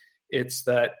 right? It's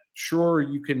that, sure,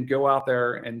 you can go out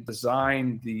there and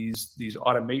design these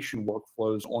automation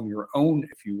workflows on your own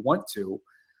if you want to,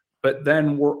 but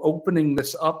then we're opening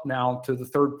this up now to the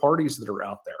third parties that are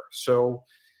out there. So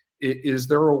is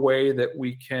there a way that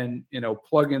we can,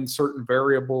 plug in certain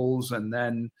variables and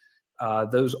then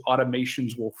those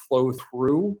automations will flow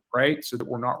through, right? So that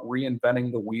we're not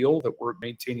reinventing the wheel, that we're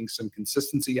maintaining some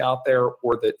consistency out there,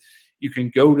 or that you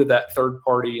can go to that third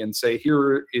party and say,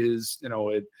 here is,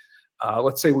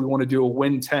 let's say we want to do a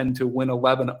Win 10 to Win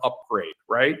 11 upgrade,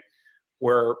 right?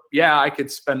 Where, yeah, I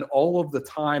could spend all of the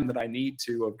time that I need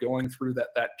to of going through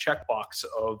that checkbox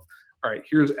of, all right,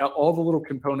 here's all the little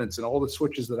components and all the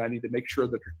switches that I need to make sure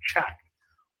that they're checked.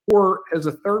 Or as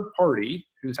a third party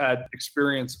who's had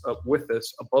experience with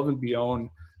this above and beyond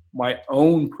my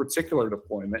own particular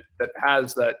deployment that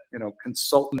has that,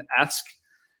 consultant-esque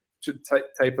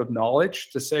type of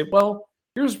knowledge to say, well,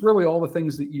 here's really all the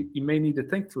things that you may need to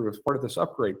think through as part of this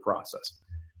upgrade process.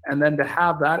 And then to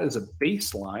have that as a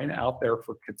baseline out there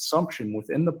for consumption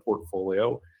within the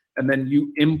portfolio, and then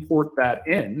you import that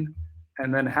in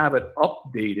and then have it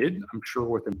updated, I'm sure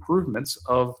with improvements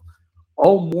of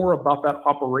all more about that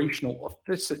operational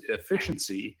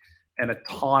efficiency and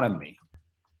autonomy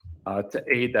to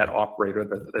aid that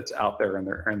operator that's out there in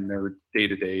their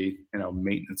day-to-day,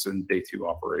 maintenance and day 2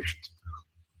 operations.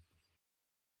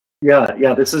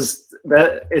 Yeah, this is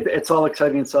that. It's all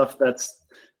exciting stuff. That's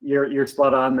you're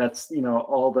spot on. That's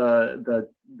all the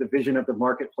vision of the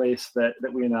marketplace that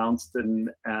we announced,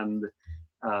 and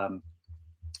of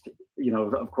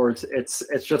course it's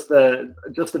just the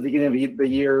beginning of the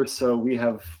year, so we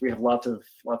have lots of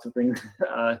things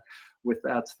with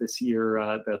that this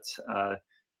year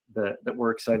that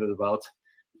we're excited about.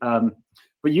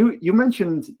 But you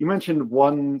mentioned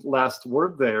one last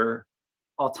word there,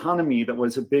 autonomy, that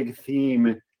was a big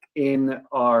theme in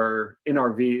our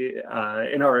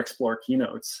Explore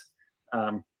keynotes,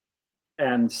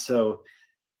 and so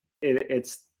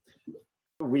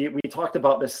we talked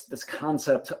about this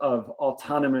concept of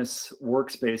autonomous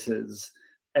workspaces,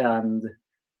 and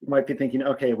you might be thinking,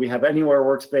 okay, we have anywhere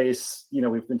workspace.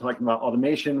 We've been talking about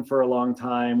automation for a long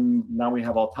time. Now we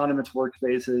have autonomous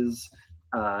workspaces.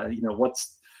 How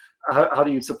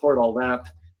do you support all that?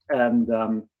 And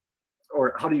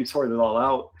or how do you sort it all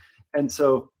out? And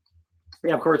so,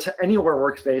 of course, anywhere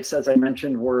workspace, as I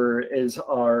mentioned, is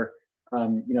our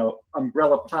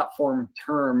umbrella platform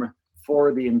term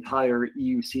for the entire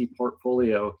EUC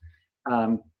portfolio.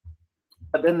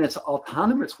 But then this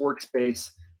autonomous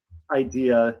workspace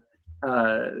idea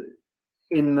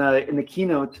in the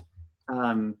keynote,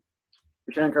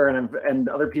 Shankar and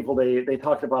other people, they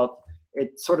talked about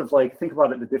it, sort of like, think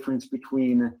about it, the difference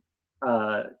between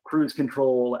cruise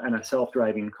control and a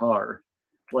self-driving car,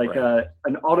 like right.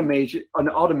 An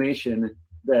automation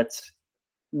that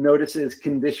notices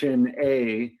condition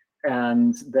A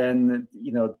and then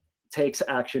takes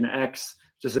action X.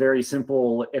 Just a very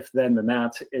simple if then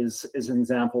that is an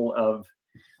example of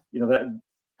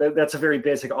that's a very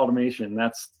basic automation.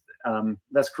 That's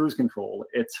cruise control.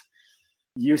 It's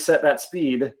you set that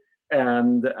speed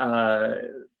and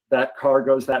that car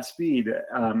goes that speed.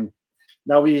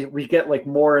 Now we get like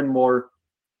more and more,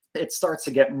 it starts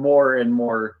to get more and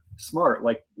more smart.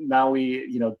 Like now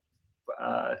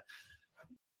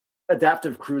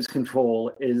adaptive cruise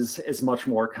control is much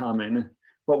more common,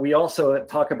 but we also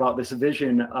talk about this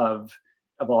vision of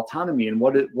autonomy. And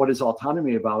what is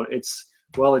autonomy about? It's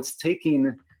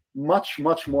taking much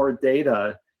more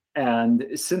data and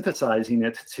synthesizing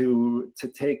it to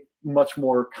take much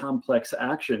more complex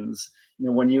actions.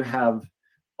 When you have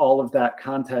all of that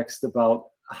context about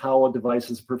how a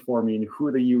device is performing,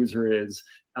 who the user is,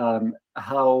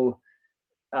 how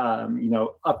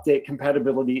update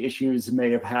compatibility issues may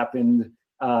have happened,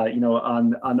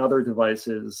 on other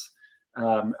devices,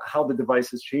 how the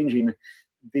device is changing.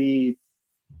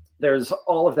 There's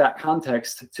all of that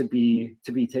context to be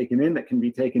taken in, that can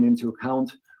be taken into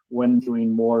account when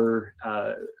doing more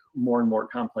and more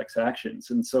complex actions.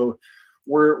 And so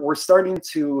we're starting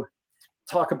to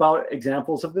talk about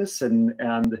examples of this, and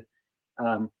this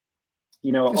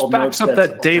backs up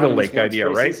that data lake idea,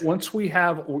 right? Once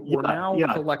we're now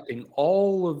collecting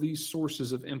all of these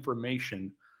sources of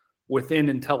information within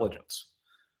intelligence.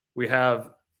 We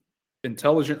have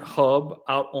intelligent hub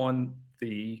out on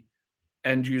the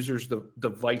end user's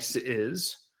device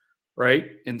is,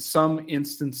 right? In some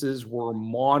instances, we're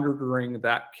monitoring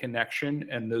that connection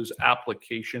and those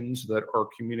applications that are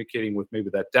communicating with maybe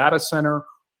that data center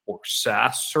or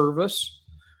SaaS service,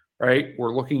 right?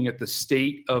 We're looking at the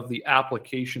state of the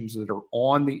applications that are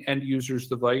on the end user's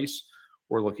device.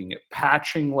 We're looking at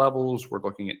patching levels. We're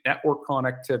looking at network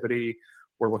connectivity.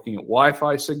 We're looking at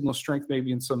Wi-Fi signal strength,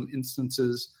 maybe in some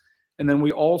instances. And then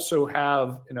we also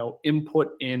have,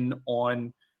 input in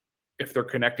on if they're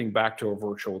connecting back to a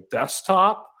virtual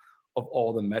desktop of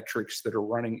all the metrics that are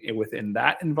running within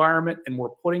that environment. And we're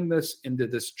putting this into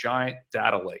this giant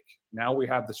data lake. Now we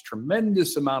have this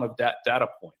tremendous amount of data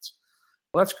points.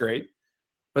 Well, that's great.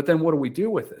 But then what do we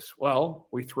do with this? Well,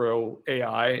 we throw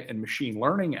AI and machine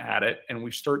learning at it, and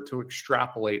we start to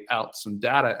extrapolate out some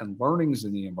data and learnings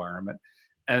in the environment.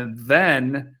 And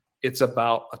then it's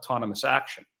about autonomous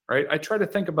action, right? I try to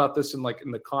think about this in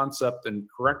the concept, and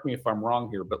correct me if I'm wrong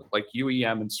here, but like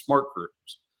UEM and smart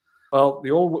groups. Well,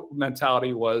 the old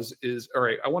mentality is all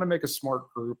right, I want to make a smart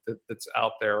group that's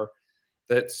out there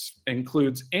that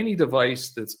includes any device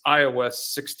that's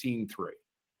iOS 16.3.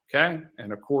 Okay.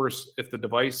 And of course, if the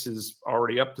device is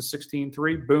already up to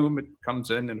 16.3, boom, it comes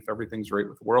in. And if everything's right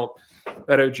with the world,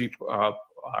 that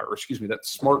that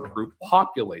smart group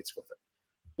populates with it.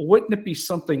 Wouldn't it be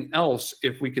something else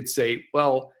if we could say,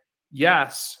 well,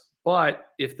 yes, but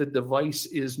if the device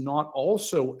is not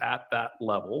also at that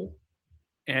level,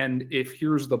 and if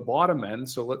here's the bottom end,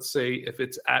 so let's say if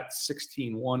it's at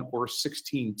 16.1 or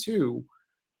 16.2,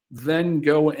 then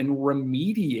go and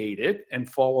remediate it and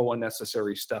follow a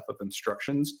necessary step of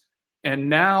instructions, and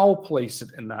now place it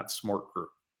in that smart group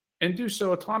and do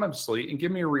so autonomously, and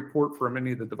give me a report for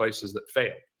many of the devices that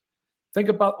failed. Think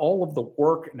about all of the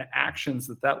work and actions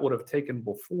that would have taken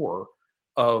before,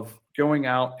 of going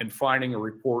out and finding a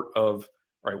report of,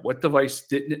 all right, what device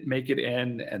didn't make it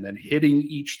in, and then hitting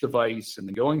each device and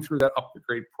then going through that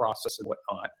upgrade process and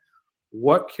whatnot.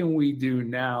 What can we do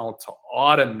now to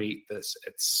automate this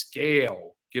at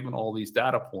scale, given all these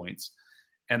data points,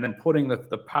 and then putting the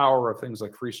power of things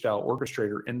like Freestyle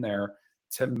Orchestrator in there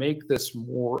to make this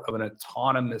more of an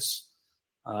autonomous,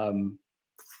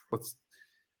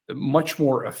 much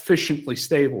more efficiently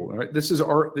stable. Right? This is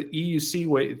the EUC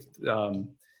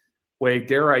way,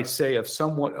 dare I say, of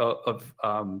somewhat of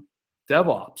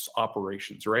DevOps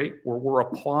operations, right? Where we're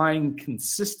applying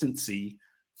consistency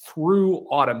through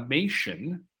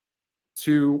automation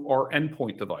to our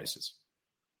endpoint devices.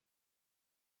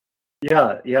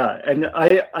 Yeah, and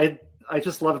I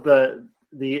just love the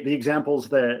examples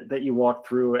that you walked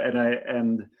through,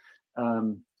 and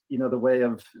the way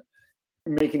of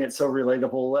making it so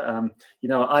relatable.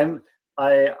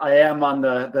 I am on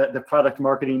the product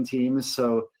marketing team,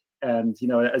 so, and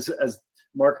as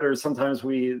marketers, sometimes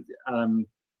we can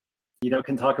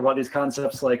talk about these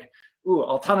concepts like, ooh,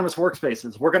 autonomous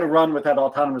workspaces. We're going to run with that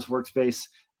autonomous workspace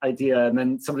idea. And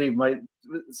then somebody might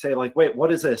say, like, wait,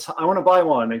 what is this? I want to buy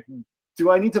one.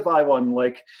 Do I need to buy one?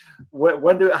 Like,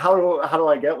 how do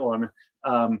I get one?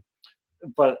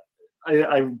 But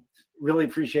I really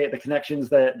appreciate the connections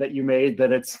that you made,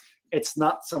 that it's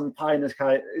not some pie in the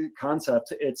sky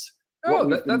concept. It's what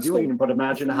we've been doing, but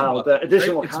imagine how the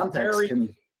additional context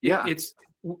can. Yeah.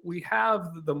 We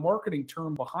have the marketing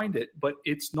term behind it, but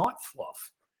it's not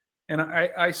fluff. And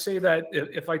I say that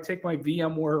if I take my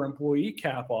VMware employee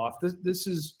cap off, this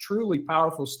is truly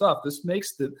powerful stuff. This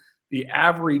makes the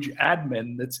average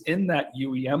admin that's in that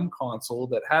UEM console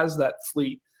that has that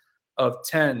fleet of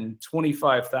 10,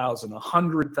 25,000,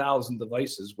 100,000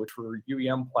 devices, which for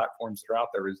UEM platforms that are out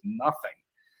there is nothing.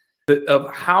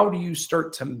 Of how do you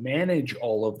start to manage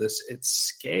all of this at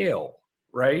scale,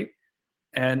 right?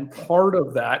 And part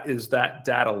of that is that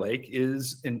data lake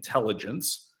is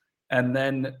intelligence, and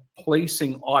then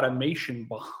placing automation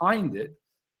behind it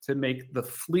to make the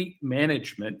fleet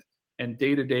management and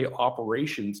day-to-day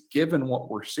operations, given what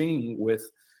we're seeing with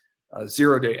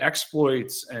zero-day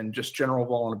exploits and just general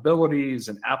vulnerabilities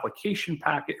and application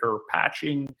packet or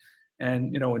patching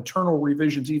and internal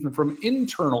revisions, even from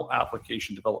internal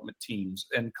application development teams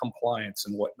and compliance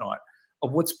and whatnot.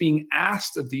 of what's being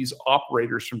asked of these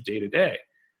operators from day to day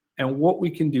and what we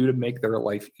can do to make their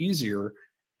life easier.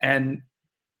 And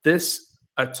this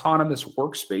autonomous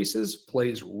workspaces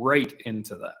plays right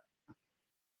into that.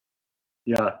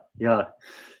 Yeah.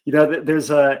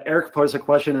 There's Eric posed a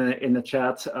question in the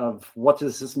chat of what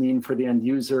does this mean for the end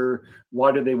user?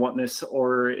 Why do they want this?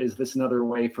 Or is this another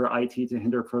way for IT to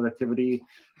hinder productivity?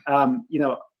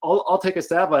 I'll take a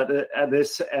stab at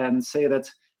this and say that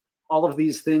all of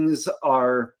these things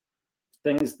are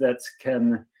things that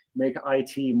can make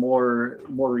IT more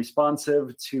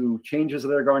responsive to changes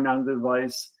that are going on in the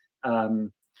device,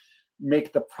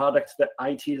 make the product that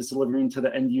IT is delivering to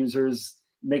the end users,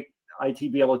 make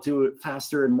IT be able to do it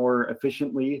faster and more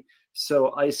efficiently.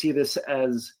 So I see this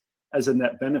as a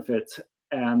net benefit,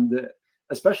 and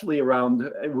especially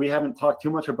around, we haven't talked too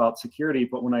much about security,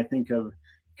 but when I think of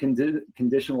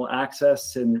conditional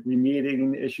access and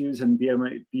remediating issues and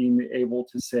being able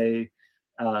to say,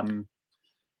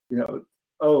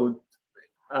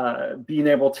 being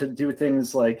able to do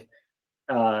things like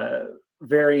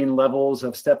varying levels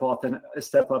of step-up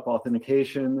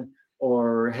authentication,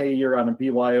 or hey, you're on a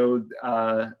BYO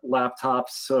laptop,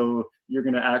 so you're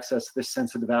going to access this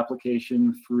sensitive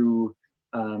application through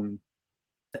MFA,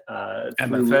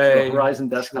 Horizon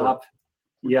Desktop.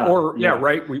 Sure.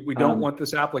 Right. We don't want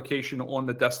this application on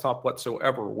the desktop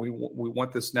whatsoever. We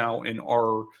want this now in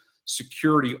our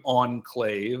security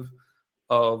enclave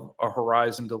of a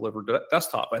Horizon delivered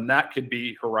desktop, and that could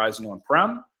be Horizon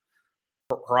on-prem,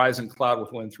 Horizon Cloud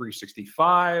with Win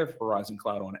 365, Horizon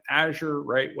Cloud on Azure,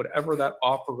 right? Whatever that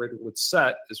operator would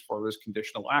set as far as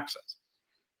conditional access.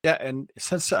 Yeah, and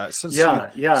since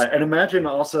and imagine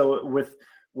also with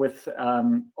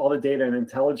all the data and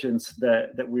intelligence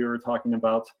that we were talking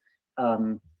about,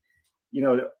 all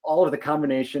of the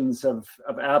combinations of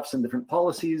apps and different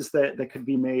policies that could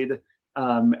be made,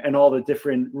 and all the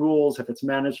different rules, if it's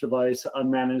managed device,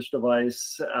 unmanaged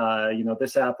device,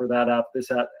 this app or that app,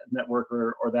 this app network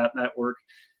or that network.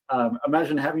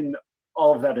 Imagine having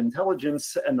all of that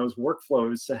intelligence and those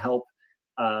workflows to help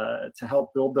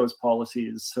build those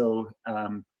policies. So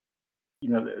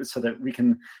so that we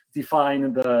can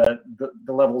define the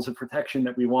levels of protection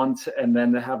that we want, and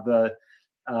then have the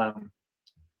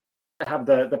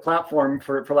platform,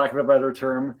 for lack of a better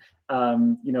term,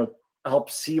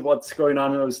 help see what's going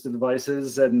on in those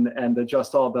devices and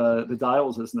adjust all the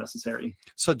dials as necessary.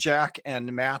 So Jack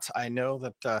and Matt, I know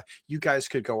that you guys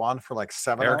could go on for like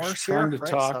 7 hours trying here, to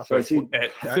right? talk So,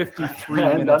 at 53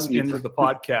 minutes into the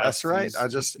podcast. That's right. I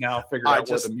just now figured out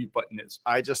where the mute button is.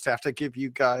 I just have to give you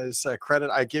guys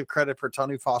credit. I give credit for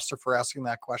Tony Foster for asking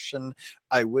that question.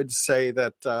 I would say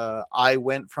that I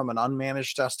went from an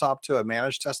unmanaged desktop to a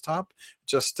managed desktop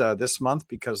just this month,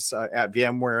 because at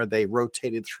VMware they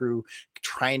rotated through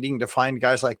trying to find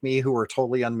guys like me who were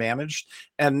totally unmanaged.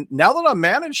 And now that I'm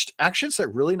managed, actually it's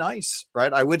really nice,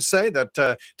 right? I would say that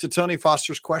to Tony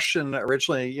Foster's question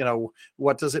originally,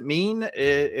 what does it mean?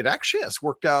 It actually has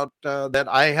worked out that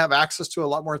I have access to a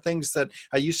lot more things that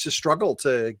I used to struggle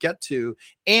to get to,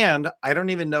 and I don't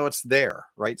even know it's there,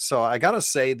 right? So I got to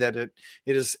say that it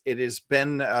has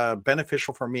been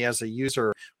beneficial for me as a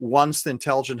user once the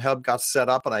Intelligent Hub got set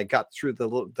up and I got through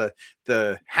the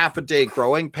half a day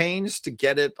growing pains to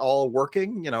get it all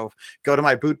working. Go to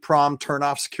my boot prom, turn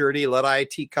off security, let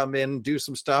IT come in, do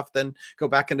some stuff, then go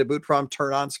back into boot prom,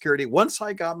 turn on security. Once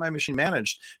I got my machine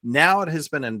managed, now it has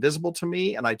been invisible to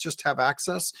me and I just have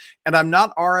access, and I'm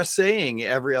not RSAing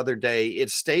every other day.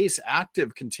 It stays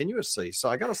active continuously. So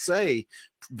I got to say,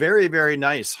 very, very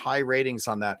nice. High ratings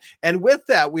on that. And with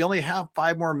that, we only have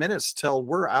 5 more minutes till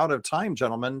we're out of time,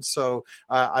 gentlemen. So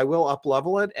I will up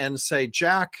level it and say,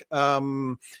 Jack,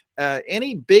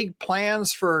 any big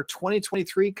plans for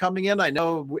 2023 coming in? I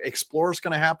know Explore is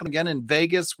going to happen again in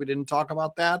Vegas. We didn't talk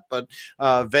about that, but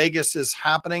Vegas is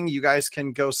happening. You guys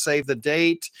can go save the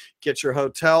date, get your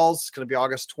hotels. It's going to be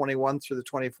August 21 through the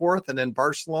 24th. And then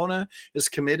Barcelona is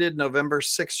committed November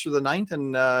 6th through the 9th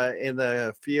in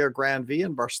the FIA Grand V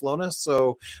in Barcelona.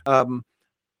 So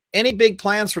any big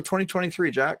plans for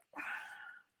 2023, Jack?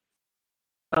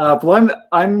 Well,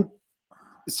 I'm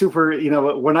super,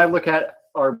 when I look at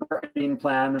our marketing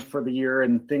plan for the year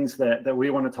and things that we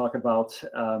want to talk about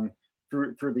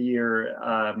through the year,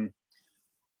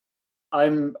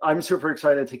 I'm super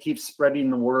excited to keep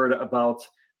spreading the word about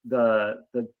the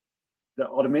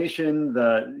automation,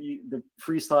 the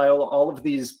freestyle, all of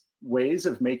these ways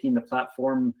of making the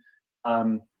platform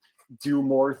do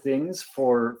more things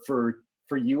for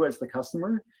you as the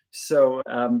customer. So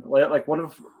like one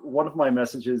of my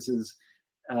messages is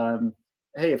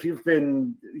hey, if you've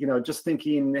been, just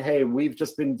thinking, hey, we've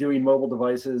just been doing mobile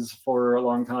devices for a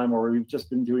long time, or we've just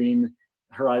been doing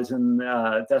Horizon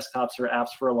desktops or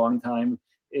apps for a long time,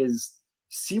 is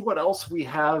see what else we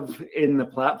have in the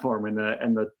platform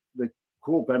and the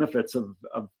cool benefits of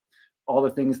all the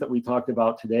things that we talked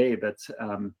about today that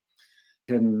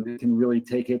can really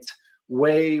take it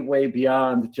way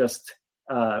beyond just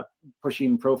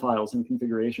pushing profiles and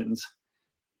configurations.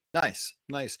 Nice.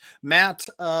 Matt,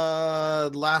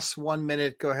 last 1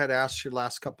 minute. Go ahead, ask your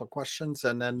last couple of questions,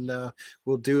 and then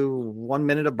we'll do 1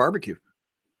 minute of barbecue.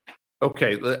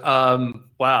 Okay.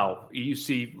 Wow.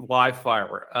 EUC live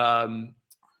fire.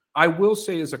 I will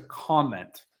say as a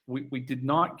comment, we did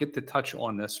not get to touch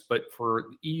on this, but for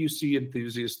EUC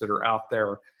enthusiasts that are out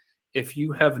there, if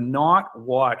you have not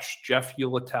watched Jeff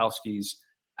Ulatowski's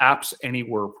Apps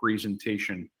Anywhere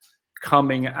presentation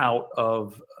coming out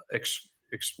of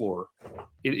Explore,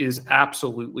 it is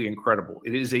absolutely incredible.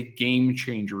 It is a game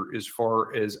changer as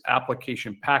far as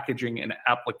application packaging and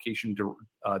application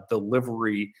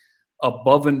delivery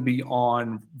above and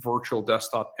beyond virtual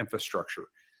desktop infrastructure.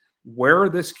 Where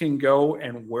this can go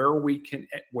and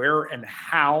where and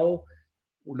how,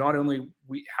 not only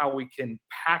how we can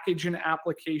package an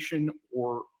application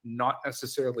or not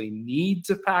necessarily need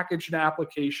to package an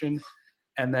application,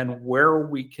 and then where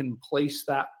we can place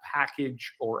that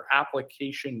package or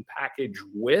application package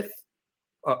with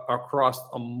across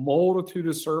a multitude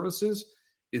of services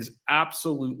is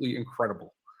absolutely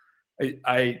incredible.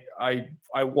 I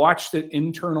watched it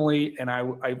internally, and I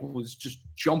was just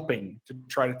jumping to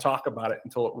try to talk about it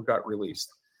until it got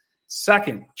released.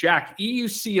 Second, Jack,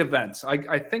 EUC events.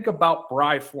 I think about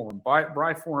Bri-Forum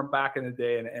back in the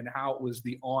day and how it was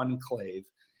the enclave.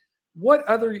 What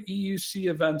other EUC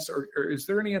events, or is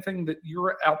there anything that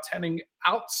you're attending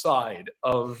outside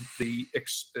of the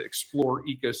Explore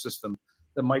ecosystem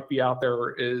that might be out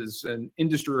there as an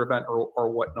industry event or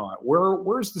whatnot?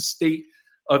 Where's the state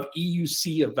of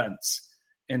EUC events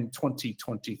in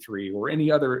 2023, or any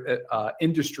other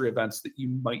industry events that you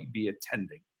might be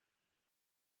attending?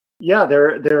 Yeah,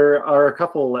 there are a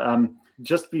couple.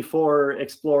 Just before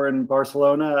Explore in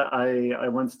Barcelona, I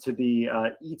went to the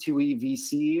E2E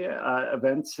VC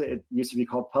event. It used to be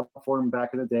called PubForum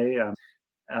back in the day.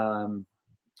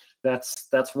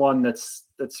 That's one that's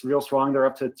real strong. They're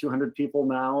up to 200 people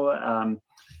now.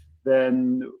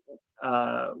 Then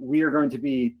we are going to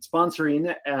be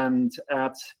sponsoring and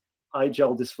at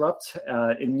iGel Disrupt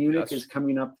in Munich is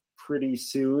coming up pretty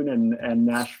soon, and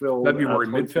Nashville February,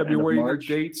 mid-February are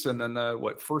dates, and then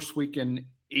first week in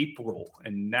April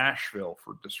in Nashville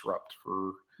for Disrupt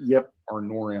for our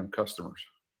NORAM customers.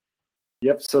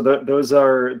 Yep. So those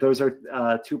are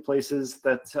two places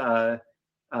that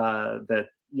that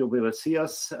you'll be able to see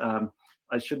us.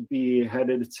 I should be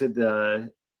headed to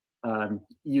the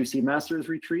EUC Masters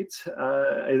Retreat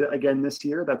again this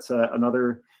year. That's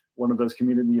another one of those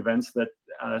community events that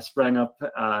sprang up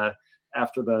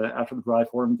after the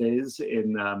Bri-Forum days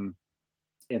in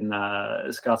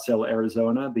Scottsdale,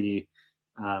 Arizona.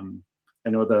 I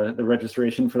know the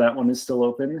registration for that one is still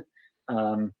open,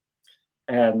 and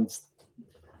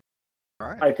all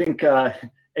right. I think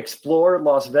Explore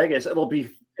Las Vegas. It'll be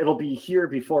here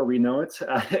before we know it.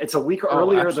 It's a week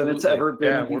earlier than it's ever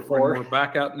been before. We're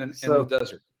back out in the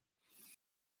desert.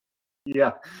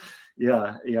 Yeah.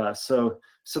 So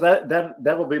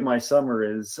that'll be my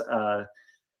summer, is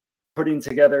putting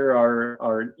together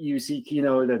our EUC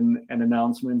keynote and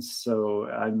announcements. So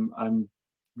I'm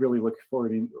really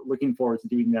looking forward to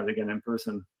doing that again in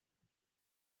person.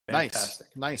 Fantastic.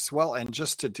 Nice. Well, and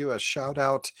just to do a shout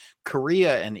out,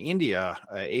 Korea and India,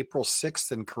 April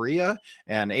 6th in Korea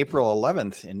and April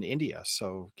 11th in India.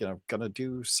 So, gonna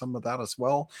do some of that as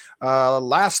well.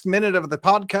 Last minute of the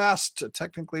podcast.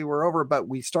 Technically, we're over, but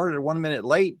we started 1 minute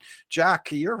late.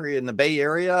 Jack, you're in the Bay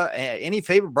Area. Any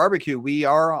favorite barbecue? We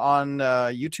are on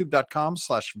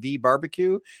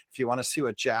youtube.com/vbarbecue. If you want to see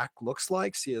what Jack looks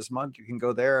like, see his mug, you can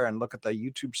go there and look at the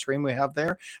YouTube stream we have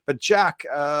there. But Jack,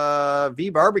 V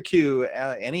Barbecue,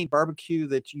 any barbecue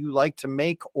that you like to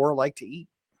make or like to eat?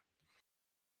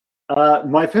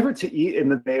 My favorite to eat in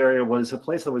the Bay Area was a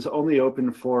place that was only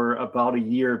open for about a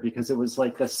year because it was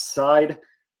like the side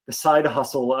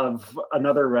hustle of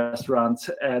another restaurant,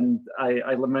 and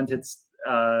I lament it's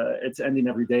ending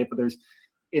every day. But there's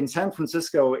in San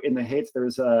Francisco in the Heights,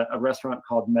 there's a restaurant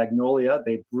called Magnolia.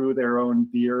 They brew their own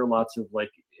beer, lots of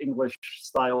like English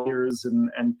style beers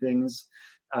and things.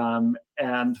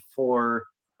 And for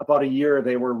about a year,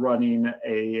 they were running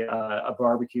a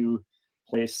barbecue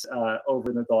place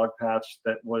over in the dog patch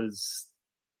that was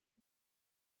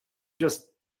just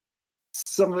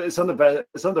some of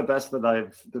the best that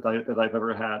I've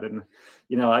ever had. And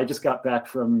I just got back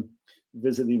from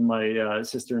visiting my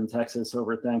sister in Texas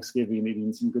over Thanksgiving,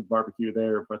 eating some good barbecue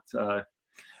there. But all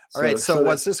right, so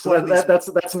what's this?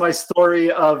 That's my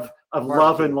story of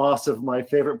love and loss of my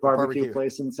favorite barbecue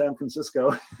place in San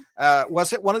Francisco.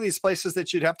 Was it one of these places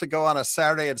that you'd have to go on a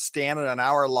Saturday and stand in an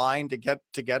hour line to get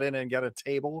in and get a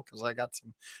table? Because I got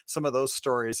some of those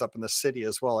stories up in the city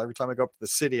as well. Every time I go up to the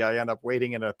city, I end up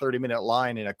waiting in a 30-minute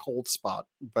line in a cold spot.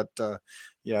 But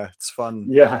yeah, it's fun.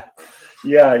 Yeah.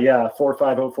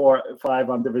 45045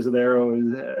 on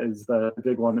Divisadero is the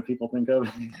big one that people think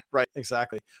of. Right,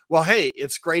 exactly. Well, hey,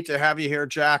 it's great to have you here,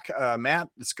 Jack. Matt,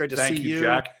 it's great to see you.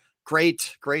 Jack.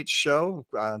 Great show.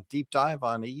 Deep dive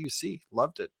on EUC.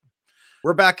 Loved it.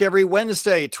 We're back every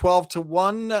Wednesday, 12 to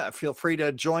 1. Feel free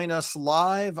to join us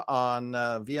live on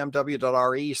vmw.re/pod.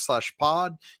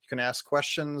 You can ask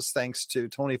questions. Thanks to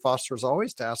Tony Foster, as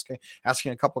always, to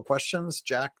asking a couple of questions.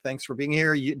 Jack, thanks for being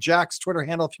here. Jack's Twitter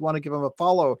handle, if you want to give him a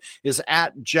follow, is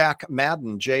 @Jack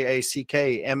Madden,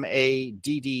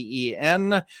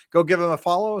 JackMadden. Go give him a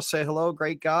follow. Say hello.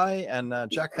 Great guy. And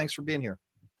Jack, thanks for being here.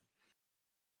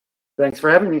 Thanks for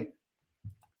having me.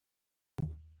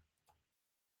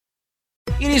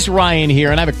 It is Ryan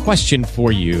here, and I have a question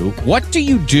for you. What do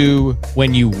you do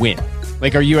when you win?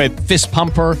 Like, are you a fist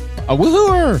pumper, a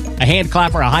woohooer, a hand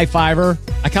clapper, a high fiver?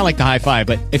 I kind of like the high five,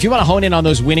 but if you want to hone in on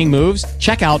those winning moves,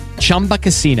 check out Chumba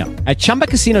Casino. At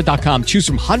ChumbaCasino.com, choose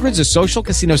from hundreds of social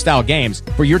casino-style games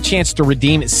for your chance to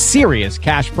redeem serious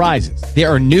cash prizes. There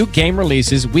are new game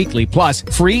releases weekly, plus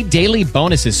free daily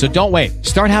bonuses, so don't wait.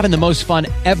 Start having the most fun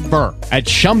ever at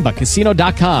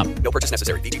ChumbaCasino.com. No purchase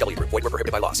necessary. VGW. Void where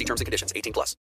prohibited by law. See terms and conditions. 18+.